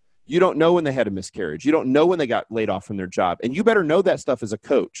 You don't know when they had a miscarriage. You don't know when they got laid off from their job. And you better know that stuff as a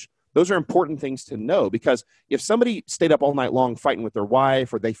coach. Those are important things to know, because if somebody stayed up all night long fighting with their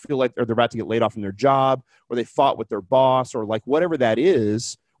wife, or they feel like they're about to get laid off from their job, or they fought with their boss, or whatever that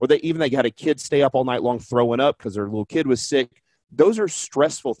is, or they had a kid stay up all night long throwing up because their little kid was sick. Those are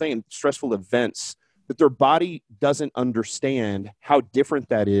stressful events that their body doesn't understand how different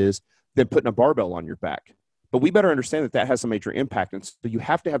that is than putting a barbell on your back. But we better understand that has a major impact. And so you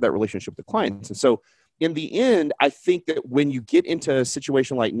have to have that relationship with the clients. And so in the end, I think that when you get into a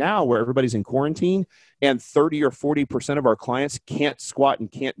situation like now where everybody's in quarantine and 30 or 40% of our clients can't squat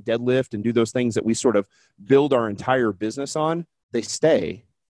and can't deadlift and do those things that we sort of build our entire business on, they stay.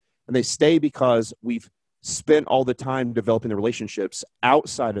 And they stay because we've spent all the time developing the relationships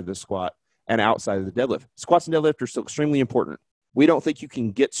outside of the squat and outside of the deadlift. Squats and deadlift are still extremely important. We don't think you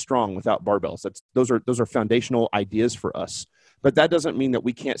can get strong without barbells. Those are foundational ideas for us. But that doesn't mean that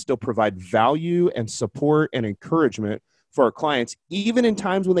we can't still provide value and support and encouragement for our clients, even in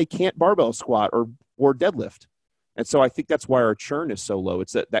times when they can't barbell squat or deadlift. And so I think that's why our churn is so low.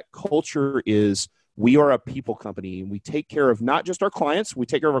 It's that culture is, we are a people company, and we take care of not just our clients. We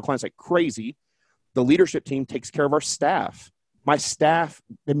take care of our clients like crazy. The leadership team takes care of our staff. My staff,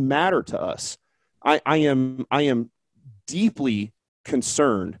 they matter to us. I am deeply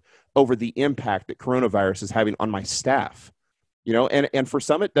concerned over the impact that coronavirus is having on my staff. And for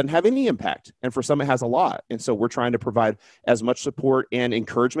some it doesn't have any impact, and for some it has a lot. And so we're trying to provide as much support and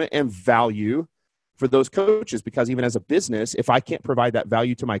encouragement and value for those coaches, because even as a business, if I can't provide that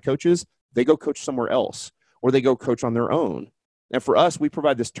value to my coaches, they go coach somewhere else, or they go coach on their own. And for us, we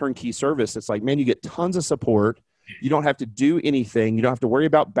provide this turnkey service. It's like, man, you get tons of support. You don't have to do anything. You don't have to worry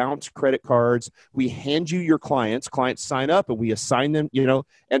about bounce credit cards. We hand you your clients. Clients sign up and we assign them,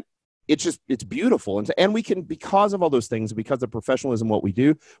 and it's beautiful. And we can, because of all those things, because of professionalism, what we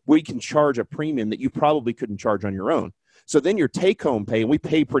do, we can charge a premium that you probably couldn't charge on your own. So then your take home pay, and we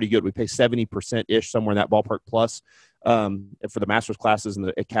pay pretty good. We pay 70% ish, somewhere in that ballpark plus. For the master's classes and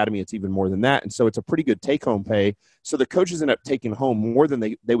the academy, it's even more than that. And so it's a pretty good take home pay. So the coaches end up taking home more than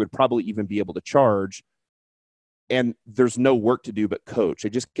they would probably even be able to charge. And there's no work to do but coach. They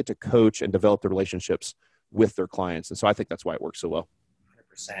just get to coach and develop the relationships with their clients. And so I think that's why it works so well.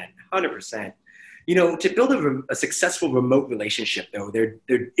 100%. You know, to build a successful remote relationship, though, there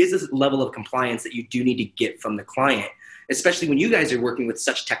is a level of compliance that you do need to get from the client, especially when you guys are working with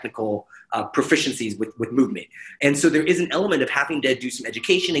such technical proficiencies with movement. And so there is an element of having to do some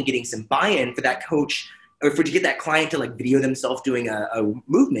education and getting some buy-in for that coach, or to get that client to like video themselves doing a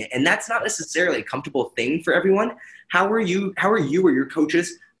movement. And that's not necessarily a comfortable thing for everyone. How are you or your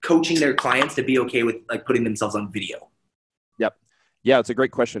coaches coaching their clients to be okay with like putting themselves on video? Yep. Yeah, it's a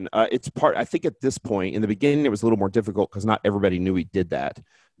great question. I think at this point, in the beginning, it was a little more difficult because not everybody knew we did that.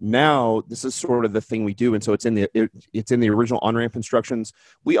 Now, this is sort of the thing we do. And so it's in the original on-ramp instructions.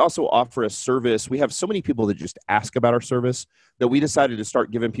 We also offer a service. We have so many people that just ask about our service that we decided to start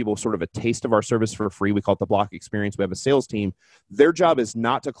giving people sort of a taste of our service for free. We call it the Block Experience. We have a sales team. Their job is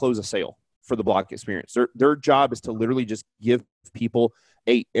not to close a sale for the Block Experience. Their job is to literally just give people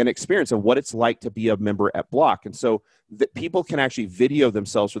an experience of what it's like to be a member at Block. And so that people can actually video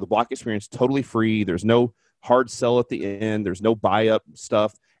themselves for the Block Experience totally free. There's no hard sell at the end. There's no buy up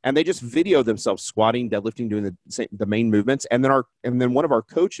stuff. And they just video themselves squatting, deadlifting, doing the main movements. And then one of our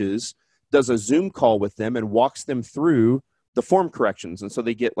coaches does a Zoom call with them and walks them through the form corrections. And so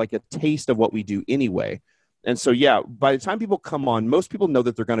they get like a taste of what we do anyway. And so, yeah, by the time people come on, most people know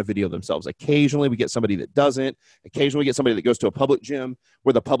that they're going to video themselves. Occasionally we get somebody that doesn't. Occasionally we get somebody that goes to a public gym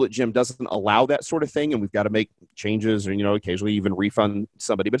where the public gym doesn't allow that sort of thing. And we've got to make changes or, occasionally even refund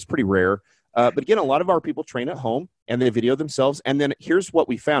somebody, but it's pretty rare. But again, a lot of our people train at home and they video themselves. And then here's what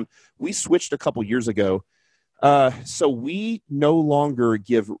we found. We switched a couple years ago. So we no longer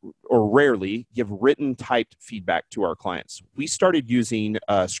rarely give written typed feedback to our clients. We started using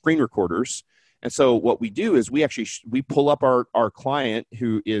screen recorders. And so what we do is we pull up our client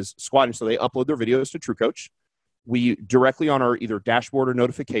who is squatting. So they upload their videos to TrueCoach. We directly on our either dashboard or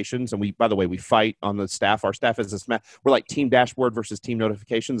notifications. And by the way, we fight on the staff. Our staff is this we're like team dashboard versus team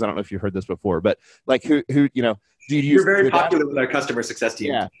notifications. I don't know if you've heard this before, but like do you use? You're very popular with our customer success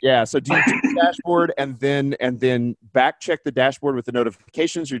team. Yeah. So do you do the dashboard and then back check the dashboard with the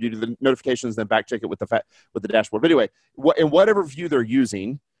notifications, or do the notifications, then back check it with the dashboard? But anyway, in whatever view they're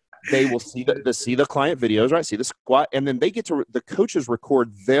using, they will see the client videos, right? See the squat, and then the coaches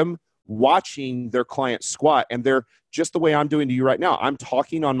record them watching their client squat, and they're just the way I'm doing to you right now. I'm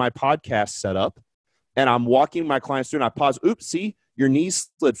talking on my podcast setup, and I'm walking my clients through, and I pause. Oops, see, your knees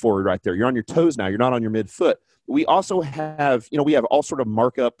slid forward right there. You're on your toes now. You're not on your midfoot. We also have, we have all sort of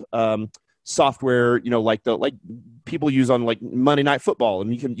markup software, like people use on like Monday Night Football,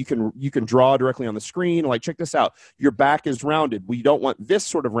 and you can draw directly on the screen. Like, check this out. Your back is rounded. We don't want this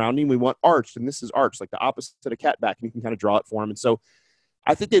sort of rounding. We want arched, and this is arched, like the opposite of cat back, and you can kind of draw it for them. And so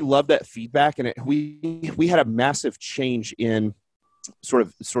I think they love that feedback. And we had a massive change in sort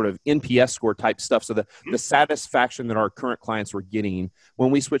of NPS score type stuff. So the satisfaction that our current clients were getting when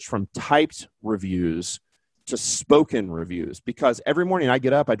we switched from typed reviews to spoken reviews, because every morning I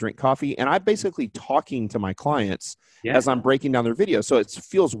get up, I drink coffee, and I'm basically talking to my clients as I'm breaking down their videos. So it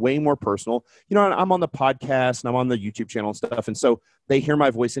feels way more personal. I'm on the podcast and I'm on the YouTube channel and stuff. And so they hear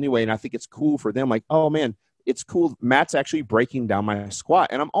my voice anyway. And I think it's cool for them. Like, oh man, it's cool. Matt's actually breaking down my squat,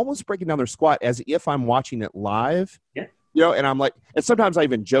 and I'm almost breaking down their squat as if I'm watching it live. Yeah. And I'm like, and sometimes I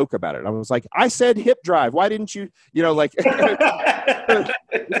even joke about it. I was like, I said hip drive. Why didn't you, like video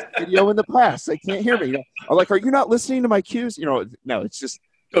in the past? They can't hear me. I'm like, are you not listening to my cues? No, it's just,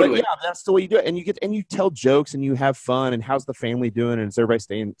 totally. But yeah, that's the way you do it. And you tell jokes and you have fun, and how's the family doing? And is everybody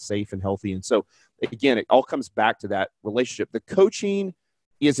staying safe and healthy? And so again, it all comes back to that relationship. The coaching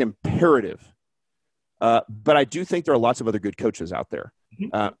is imperative. But I do think there are lots of other good coaches out there.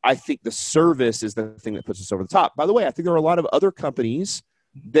 I think the service is the thing that puts us over the top. By the way, I think there are a lot of other companies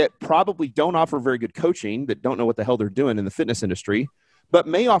that probably don't offer very good coaching, that don't know what the hell they're doing in the fitness industry, but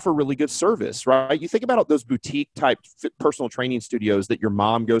may offer really good service, right? You think about those boutique type personal training studios that your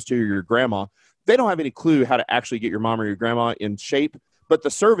mom goes to, or your grandma. They don't have any clue how to actually get your mom or your grandma in shape, but the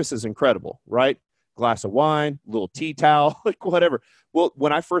service is incredible, right? Glass of wine, little tea towel, like whatever. Well,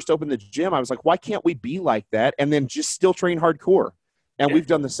 when I first opened the gym, I was like, why can't we be like that and then just still train hardcore? And we've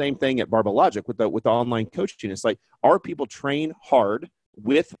done the same thing at Barbell Logic with the online coaching. It's like, our people train hard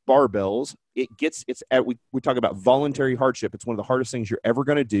with barbells. We talk about voluntary hardship. It's one of the hardest things you're ever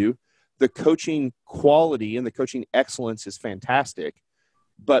going to do. the coaching quality and the coaching excellence is fantastic,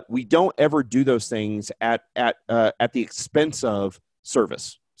 but we don't ever do those things at the expense of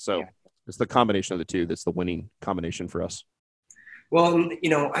service. So it's the combination of the two that's the winning combination for us. Well,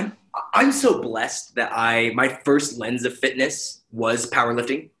 I'm so blessed that my first lens of fitness was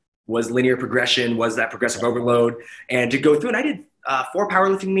powerlifting, was linear progression, was that progressive overload, and to go through. And I did 4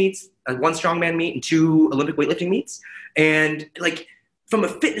 powerlifting meets, 1 strongman meet, and 2 Olympic weightlifting meets. And like from a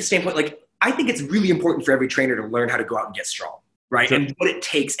fitness standpoint, like I think it's really important for every trainer to learn how to go out and get strong, right? Sure. And what it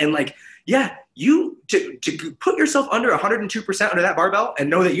takes, and like you to put yourself under 102% under that barbell and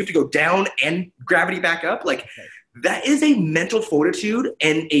know that you have to go down and gravity back up, like. Okay. That is a mental fortitude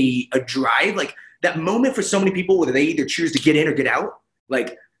and a drive, like that moment for so many people, whether they either choose to get in or get out.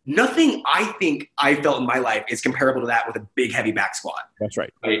 Like nothing I think I felt in my life is comparable to that with a big, heavy back squat. That's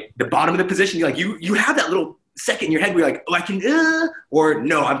right. Right? The bottom of the position, you have that little second in your head where you're like, oh, I can, or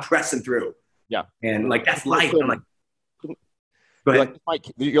no, I'm pressing through. Yeah. And like, that's life. I'm like,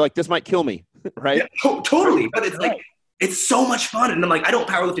 you're like, this might kill me. Right. Yeah, totally. But it's like, it's so much fun. And I'm like, I don't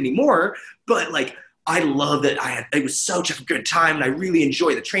powerlift anymore, but like, I love that it was such a good time and I really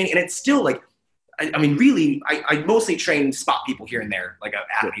enjoy the training. And it's still like, I mean, really, I mostly train spot people here and there, like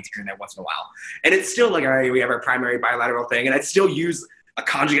athletes here and there once in a while. And it's still like, all right, we have our primary bilateral thing. And I'd still use a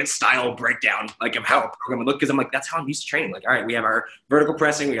conjugate style breakdown, like of how a program would look. Cause I'm like, that's how I'm used to training. Like, all right, we have our vertical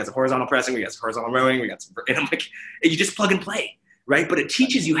pressing, we got some horizontal pressing, we got some horizontal rowing, and I'm like, you just plug and play, right? But it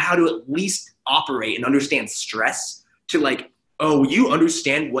teaches you how to at least operate and understand stress to like, oh, you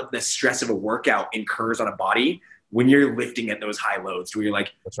understand what the stress of a workout incurs on a body when you're lifting at those high loads where you're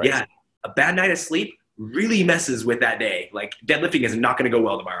like, right. Yeah, a bad night of sleep really messes with that day. Like deadlifting is not going to go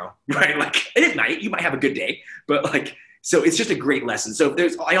well tomorrow, right? Like at night, you might have a good day, but like, so it's just a great lesson. So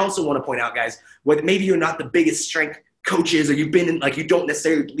I also want to point out, guys, whether maybe you're not the biggest strength coaches or you've been in, like, you don't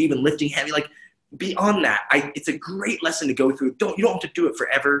necessarily believe in lifting heavy, like beyond that, it's a great lesson to go through. You don't have to do it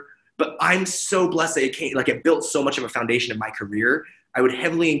forever. But I'm so blessed that it built so much of a foundation of my career. I would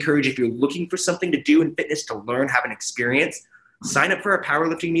heavily encourage, if you're looking for something to do in fitness, to learn, have an experience, sign up for a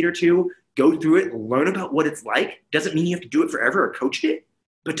powerlifting meet or 2, go through it, learn about what it's like. Doesn't mean you have to do it forever or coach it,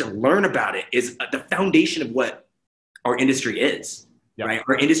 but to learn about it is the foundation of what our industry is, right?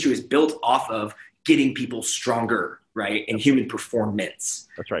 Our industry is built off of getting people stronger, right? And human performance.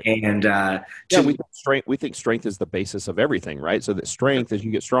 That's right. And we think strength is the basis of everything, right? So that strength, as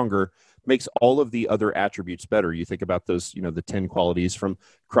you get stronger, makes all of the other attributes better. You think about those, the 10 qualities from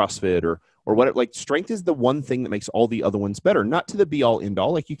CrossFit or what, like strength is the one thing that makes all the other ones better, not to the be all end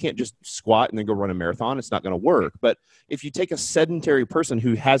all. Like you can't just squat and then go run a marathon. It's not going to work. But if you take a sedentary person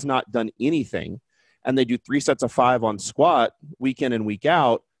who has not done anything and they do 3 sets of 5 on squat week in and week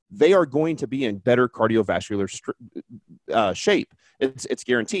out, they are going to be in better cardiovascular shape. It's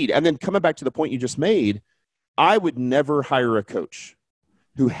guaranteed. And then coming back to the point you just made, I would never hire a coach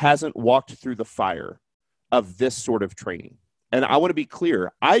who hasn't walked through the fire of this sort of training. And I want to be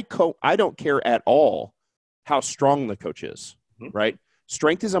clear. I don't care at all how strong the coach is, right?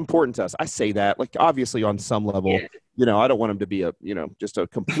 Strength is important to us. I say that, like, obviously on some level, I don't want him to be just a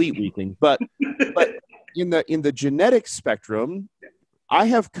complete weakling, but in the genetic spectrum, I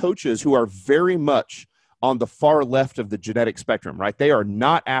have coaches who are very much on the far left of the genetic spectrum, right? They are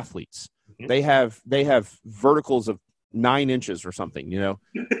not athletes. They have verticals of 9 inches or something,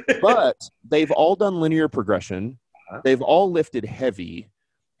 but they've all done linear progression. They've all lifted heavy.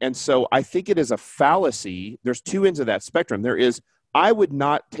 And so I think it is a fallacy. There's 2 ends of that spectrum. I would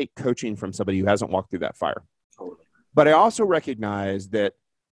not take coaching from somebody who hasn't walked through that fire. But I also recognize that,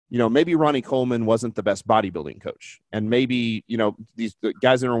 maybe Ronnie Coleman wasn't the best bodybuilding coach. And maybe, the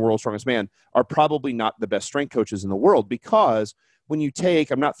guys that are in World's Strongest Man are probably not the best strength coaches in the world, because when you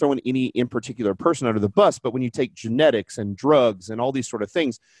take, I'm not throwing any in particular person under the bus, but when you take genetics and drugs and all these sort of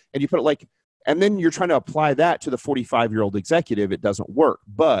things, and you put it and then you're trying to apply that to the 45-year-old executive, it doesn't work.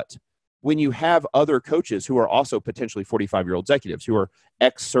 But when you have other coaches who are also potentially 45-year-old executives, who are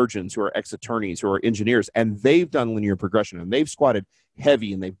ex-surgeons, who are ex-attorneys, who are engineers, and they've done linear progression, and they've squatted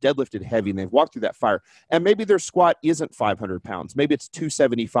heavy, and they've deadlifted heavy, and they've walked through that fire, and maybe their squat isn't 500 pounds. Maybe it's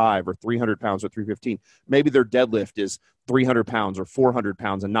 275 or 300 pounds or 315. Maybe their deadlift is 300 pounds or 400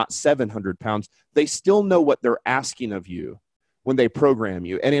 pounds and not 700 pounds. They still know what they're asking of you when they program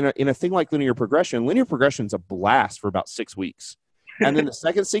you. And in a thing like linear progression is a blast for about 6 weeks. And then the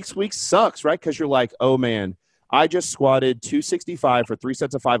second 6 weeks sucks, right? Because you're like, oh man, I just squatted 265 for 3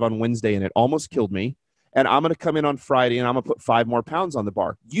 sets of 5 on Wednesday and it almost killed me. And I'm going to come in on Friday and I'm going to put 5 more pounds on the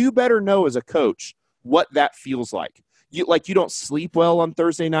bar. You better know as a coach what that feels like. you don't sleep well on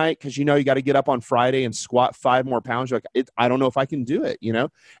Thursday night because you got to get up on Friday and squat 5 more pounds. You're like, I don't know if I can do it,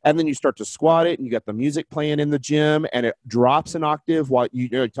 And then you start to squat it, and you got the music playing in the gym, and it drops an octave while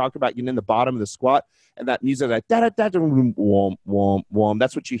you talked about getting in the bottom of the squat, and that music like da da da da wom wom wom.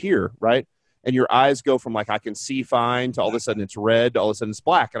 That's what you hear, right? And your eyes go from like I can see fine to all of a sudden it's red, to all of a sudden it's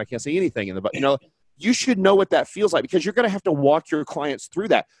black, and I can't see anything in the you should know what that feels like because you're going to have to walk your clients through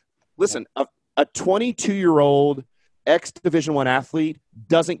that. Listen, a 22-year-old ex-Division I athlete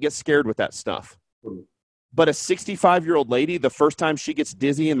doesn't get scared with that stuff. But a 65-year-old lady, the first time she gets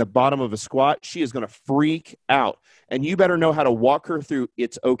dizzy in the bottom of a squat, she is going to freak out. And you better know how to walk her through,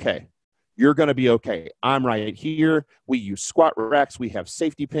 it's okay. You're going to be okay. I'm right here. We use squat racks. We have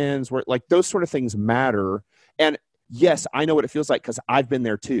safety pins. Like those sort of things matter. And yes, I know what it feels like because I've been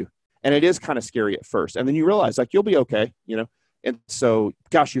there too. And it is kind of scary at first. And then you realize like you'll be okay, And so,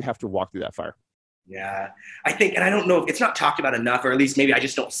 gosh, you have to walk through that fire. Yeah, I think, and I don't know if it's not talked about enough, or at least maybe I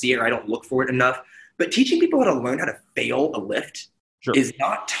just don't see it or I don't look for it enough, but teaching people how to learn how to fail a lift is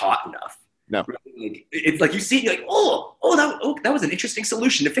not taught enough. No. It's like you see it, you're like, that was an interesting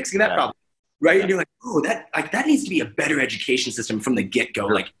solution to fixing that problem, right? Yeah. And you're like, that needs to be a better education system from the get-go.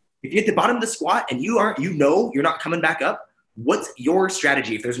 Sure. Like, if you're at the bottom of the squat and you're not coming back up, what's your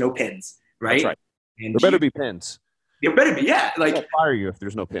strategy if there's no pins, right? That's right. And there better be pins. There better be, yeah. Like, I'll fire you if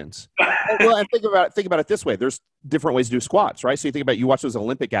there's no pins. Well, and think about it this way. There's different ways to do squats, right? So you watch those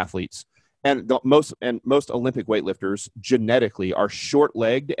Olympic athletes, and most Olympic weightlifters genetically are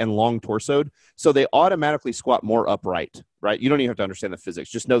short-legged and long-torsoed, so they automatically squat more upright, right? You don't even have to understand the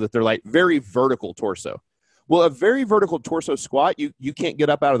physics. Just know that they're like very vertical torso. Well, a very vertical torso squat, you can't get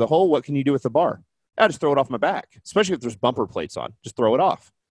up out of the hole. What can you do with the bar? I just throw it off my back, especially if there's bumper plates on. Just throw it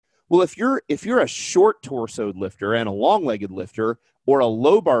off. Well, if you're a short torsoed lifter and a long-legged lifter or a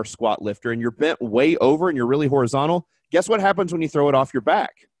low bar squat lifter and you're bent way over and you're really horizontal, guess what happens when you throw it off your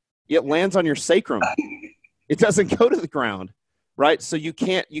back? It lands on your sacrum. It doesn't go to the ground, right? So you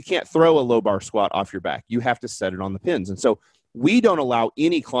can't throw a low bar squat off your back. You have to set it on the pins. And so we don't allow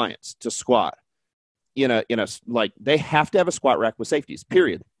any clients to squat like they have to have a squat rack with safeties,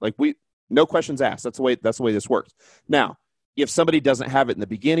 period. Like no questions asked. That's the way this works. Now, if somebody doesn't have it in the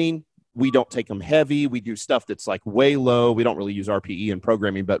beginning, we don't take them heavy. We do stuff that's like way low. We don't really use RPE in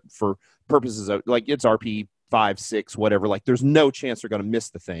programming, but for purposes of like it's RPE 5, 6, whatever, like there's no chance they're going to miss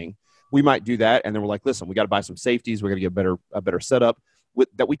the thing. We might do that. And then we're like, listen, we got to buy some safeties. We got to get a better setup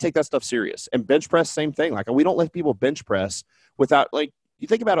that we take that stuff serious. And bench press, same thing. Like we don't let people bench press without like, you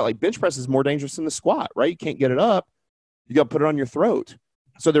think about it, like bench press is more dangerous than the squat, right? You can't get it up. You got to put it on your throat.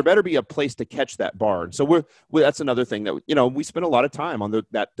 So there better be a place to catch that bar. And so that's another thing that, we spend a lot of time on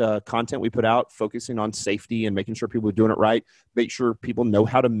that content we put out, focusing on safety and making sure people are doing it right, make sure people know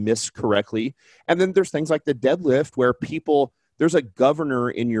how to miss correctly. And then there's things like the deadlift where there's a governor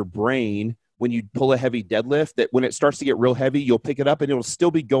in your brain when you pull a heavy deadlift that when it starts to get real heavy, you'll pick it up and it'll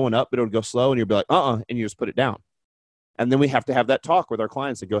still be going up, but it'll go slow and you'll be like, and you just put it down. And then we have to have that talk with our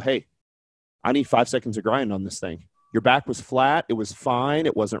clients and go, hey, I need 5 seconds of grind on this thing. Your back was flat. It was fine.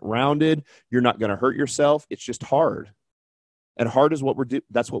 It wasn't rounded. You're not going to hurt yourself. It's just hard. And hard is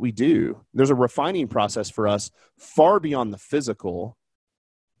that's what we do. There's a refining process for us far beyond the physical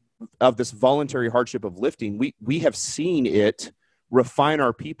of this voluntary hardship of lifting. We have seen it refine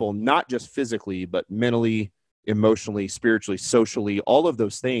our people, not just physically, but mentally, emotionally, spiritually, socially, all of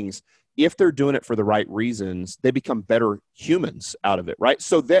those things. If they're doing it for the right reasons, they become better humans out of it, right?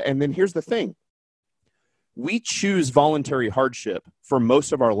 And then here's the thing. We choose voluntary hardship for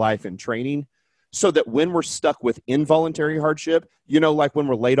most of our life in training so that when we're stuck with involuntary hardship, like when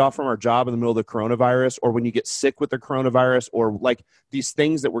we're laid off from our job in the middle of the coronavirus, or when you get sick with the coronavirus, or like these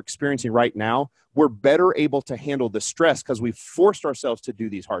things that we're experiencing right now, we're better able to handle the stress because we've forced ourselves to do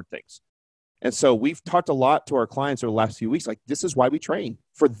these hard things. And so we've talked a lot to our clients over the last few weeks, like this is why we train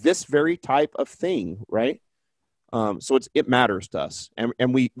for this very type of thing, right? So it matters to us.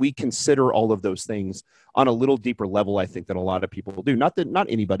 And we consider all of those things on a little deeper level, I think, than a lot of people do. Not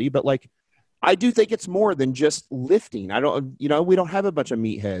anybody, but like, I do think it's more than just lifting. We don't have a bunch of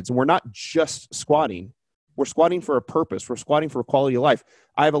meatheads and we're not just squatting. We're squatting for a purpose. We're squatting for a quality of life.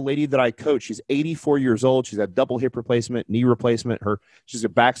 I have a lady that I coach. She's 84 years old. She's had double hip replacement, knee replacement. She's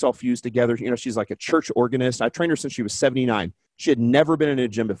got backs all fused together. She's like a church organist. I trained her since she was 79. She had never been in a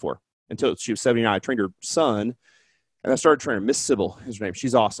gym before until she was 79. I trained her son. And I started training Miss Sybil, is her name.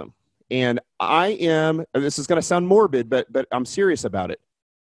 She's awesome. And this is going to sound morbid, but I'm serious about it.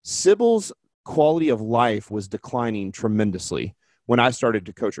 Sybil's quality of life was declining tremendously when I started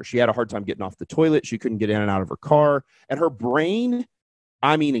to coach her. She had a hard time getting off the toilet. She couldn't get in and out of her car. And her brain,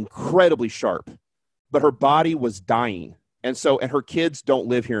 incredibly sharp, but her body was dying. And her kids don't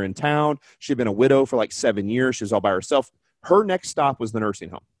live here in town. She'd been a widow for like 7 years. She was all by herself. Her next stop was the nursing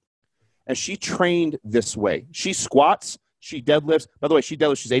home. And she trained this way. She squats, she deadlifts. By the way, she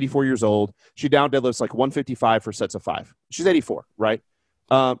deadlifts. She's 84 years old. She down deadlifts like 155 for sets of 5. She's 84, right?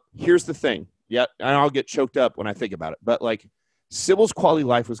 Here's the thing. Yeah, and I'll get choked up when I think about it. But like, Sybil's quality of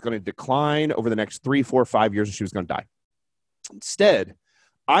life was going to decline over the next 3, 4, 5 years, and she was going to die. Instead,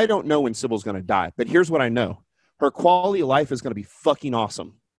 I don't know when Sybil's going to die, but here's what I know. Her quality of life is going to be fucking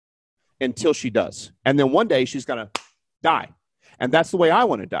awesome until she does. And then one day she's going to die. And that's the way I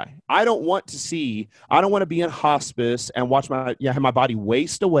want to die. I don't want to be in hospice and watch my body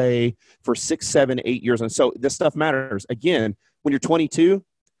waste away for 6, 7, 8 years. And so this stuff matters. Again, when you're 22,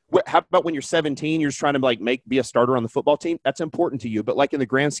 how about when you're 17, you're just trying to be a starter on the football team? That's important to you. But like in the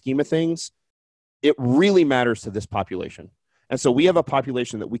grand scheme of things, it really matters to this population. And so we have a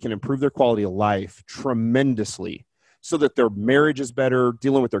population that we can improve their quality of life tremendously so that their marriage is better,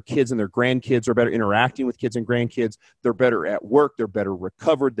 dealing with their kids and their grandkids are better, interacting with kids and grandkids. They're better at work. They're better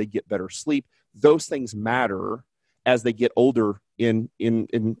recovered. They get better sleep. Those things matter as they get older in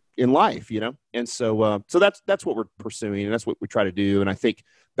life, you know? And so that's what we're pursuing, and that's what we try to do. And I think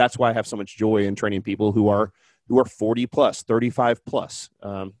that's why I have so much joy in training people who are 40 plus, 35 plus,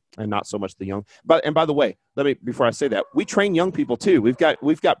 and not so much the young. And by the way, before I say that, we train young people too. We've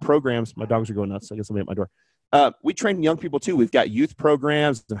got programs. My dogs are going nuts. I guess somebody at my door. We train young people too. We've got youth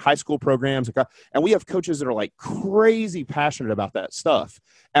programs and high school programs, and we have coaches that are like crazy passionate about that stuff.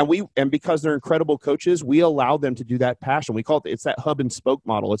 And because they're incredible coaches, we allow them to do that passion. We call it's that hub and spoke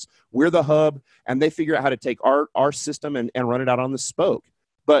model. We're the hub, and they figure out how to take our system and run it out on the spoke.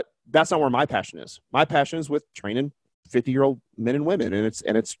 But that's not where my passion is. My passion is with training 50-year-old men and women, and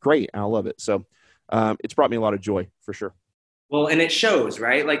it's great. And I love it. So it's brought me a lot of joy for sure. Well, and it shows,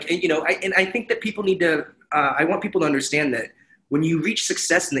 right? Like, you know, I think that people need to, I want people to understand that when you reach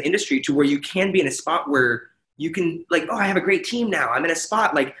success in the industry to where you can be in a spot where you can like, oh, I have a great team now. I'm in a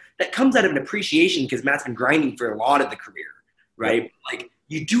spot like that comes out of an appreciation because Matt's been grinding for a lot of the career, right? Yep. Like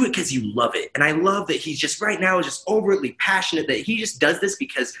you do it because you love it. And I love that he's just right now is just overtly passionate that he just does this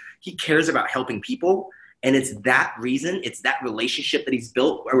because he cares about helping people. And it's that reason, it's that relationship that he's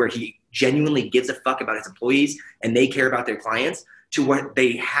built where he genuinely gives a fuck about his employees and they care about their clients to what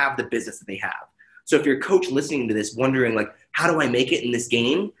they have the business that they have. So if you're a coach listening to this wondering like, how do I make it in this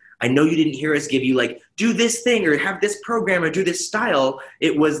game? I know you didn't hear us give you like, do this thing or have this program or do this style.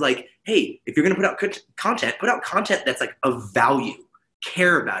 It was like, hey, if you're going to put out content that's like of value,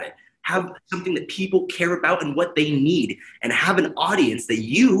 care about it. Have something that people care about and what they need and have an audience that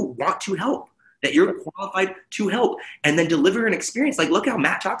you want to help, that you're qualified to help, and then deliver an experience. Like, look how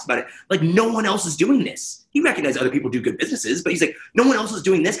Matt talks about it. Like, no one else is doing this. He recognizes other people do good businesses, but he's like, no one else is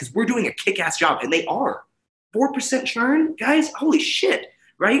doing this because we're doing a kick-ass job, and they are. 4% churn, guys, holy shit,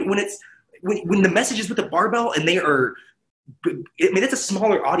 right? When the message is with the barbell and they are, I mean, that's a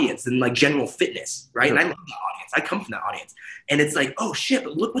smaller audience than like general fitness, right? Sure. And I love that audience. I come from that audience. And it's like, oh shit,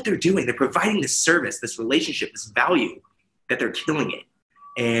 but look what they're doing. They're providing this service, this relationship, this value that they're killing it.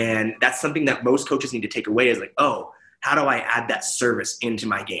 And that's something that most coaches need to take away is like, oh, how do I add that service into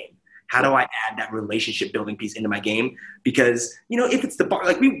my game? How do I add that relationship building piece into my game? Because, you know, if it's the bar,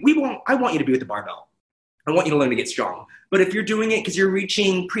 like I want you to be with the barbell. I want you to learn to get strong. But if you're doing it because you're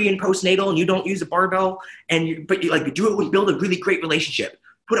reaching pre and postnatal and you don't use a barbell but you like do it and build a really great relationship,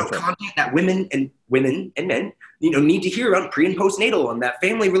 put out content that women and men, you know, need to hear about pre and postnatal and that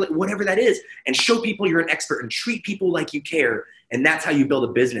family, whatever that is, and show people you're an expert and treat people like you care. And that's how you build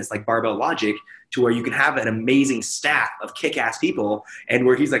a business like Barbell Logic to where you can have an amazing staff of kick-ass people and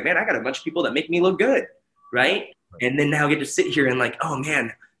where he's like, man, I got a bunch of people that make me look good, right? And then now I get to sit here and like, oh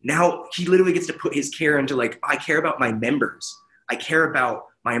man, now he literally gets to put his care into like, I care about my members. I care about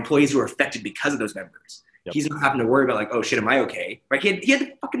my employees who are affected because of those members. Yep. He's not having to worry about like, oh shit, am I okay? Right? He had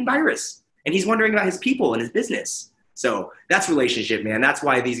the fucking virus and he's wondering about his people and his business. So that's relationship, man. That's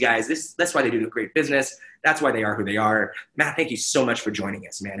why these guys, that's why they do a great business. That's why they are who they are. Matt, thank you so much for joining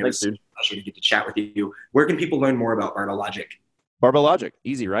us, man. It was a pleasure to get to chat with you. Where can people learn more about Barbell Logic? Barbell Logic,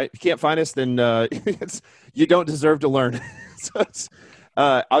 easy, right? If you can't find us, then you don't deserve to learn.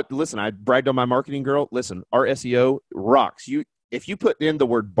 Listen, I bragged on my marketing girl. Listen, our SEO rocks. If you put in the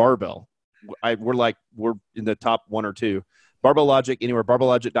word barbell, we're in the top 1 or 2. Barbell Logic, anywhere,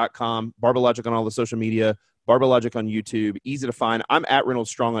 barbelllogic.com, Barbell Logic on all the social media, Barbell Logic on YouTube, easy to find. I'm at Reynolds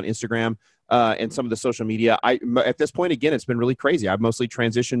Strong on Instagram and some of the social media. At this point, again, it's been really crazy. I've mostly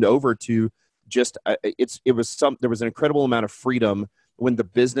transitioned over to just there was an incredible amount of freedom when the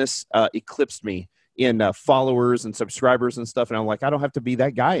business eclipsed me followers and subscribers and stuff. And I'm like, I don't have to be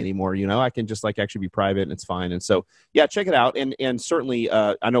that guy anymore. I can just like actually be private and it's fine. And so, yeah, check it out. And certainly,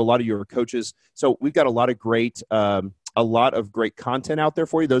 I know a lot of you are coaches. So we've got a lot of great content out there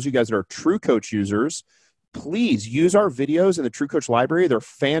for you. Those of you guys that are TrueCoach users, please use our videos in the TrueCoach library. They're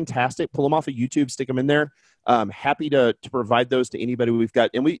fantastic. Pull them off of YouTube, stick them in there. Happy to provide those to anybody. We've got,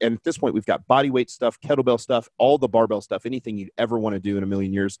 and at this point, we've got body weight stuff, kettlebell stuff, all the barbell stuff, anything you'd ever want to do in a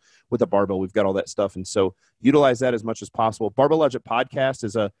million years with a barbell. We've got all that stuff. And so utilize that as much as possible. Barbell Logic podcast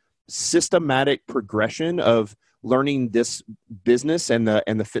is a systematic progression of learning this business and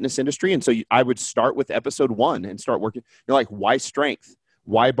the fitness industry. And so I would start with episode 1 and start working, like why strength,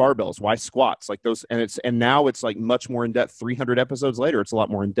 why barbells, why squats, like those. And now it's like much more in depth. 300 episodes later, it's a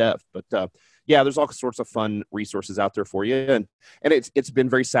lot more in depth, but yeah, there's all sorts of fun resources out there for you. And it's been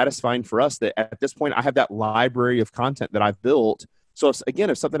very satisfying for us that at this point I have that library of content that I've built. So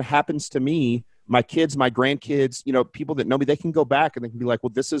if something happens to me, my kids, my grandkids, people that know me, they can go back and they can be like,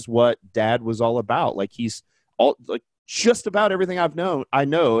 well, this is what Dad was all about. Like he's all like just about everything I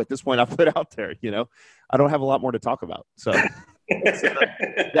know at this point I've put out there. I don't have a lot more to talk about. So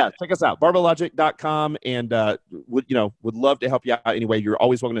yeah, check us out, barbelllogic.com, and would love to help you out anyway. You're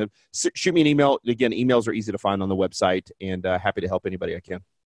always welcome to shoot me an email. Again, emails are easy to find on the website, and happy to help anybody I can.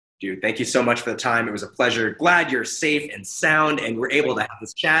 Dude, thank you so much for the time. It was a pleasure. Glad you're safe and sound, and we're able to have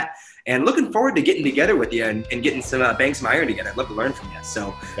this chat. And looking forward to getting together with you and getting some bang some iron together. I'd love to learn from you.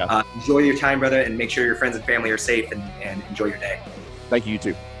 So enjoy your time, brother, and make sure your friends and family are safe and enjoy your day. Thank you, you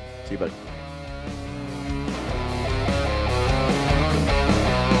too. See you, buddy.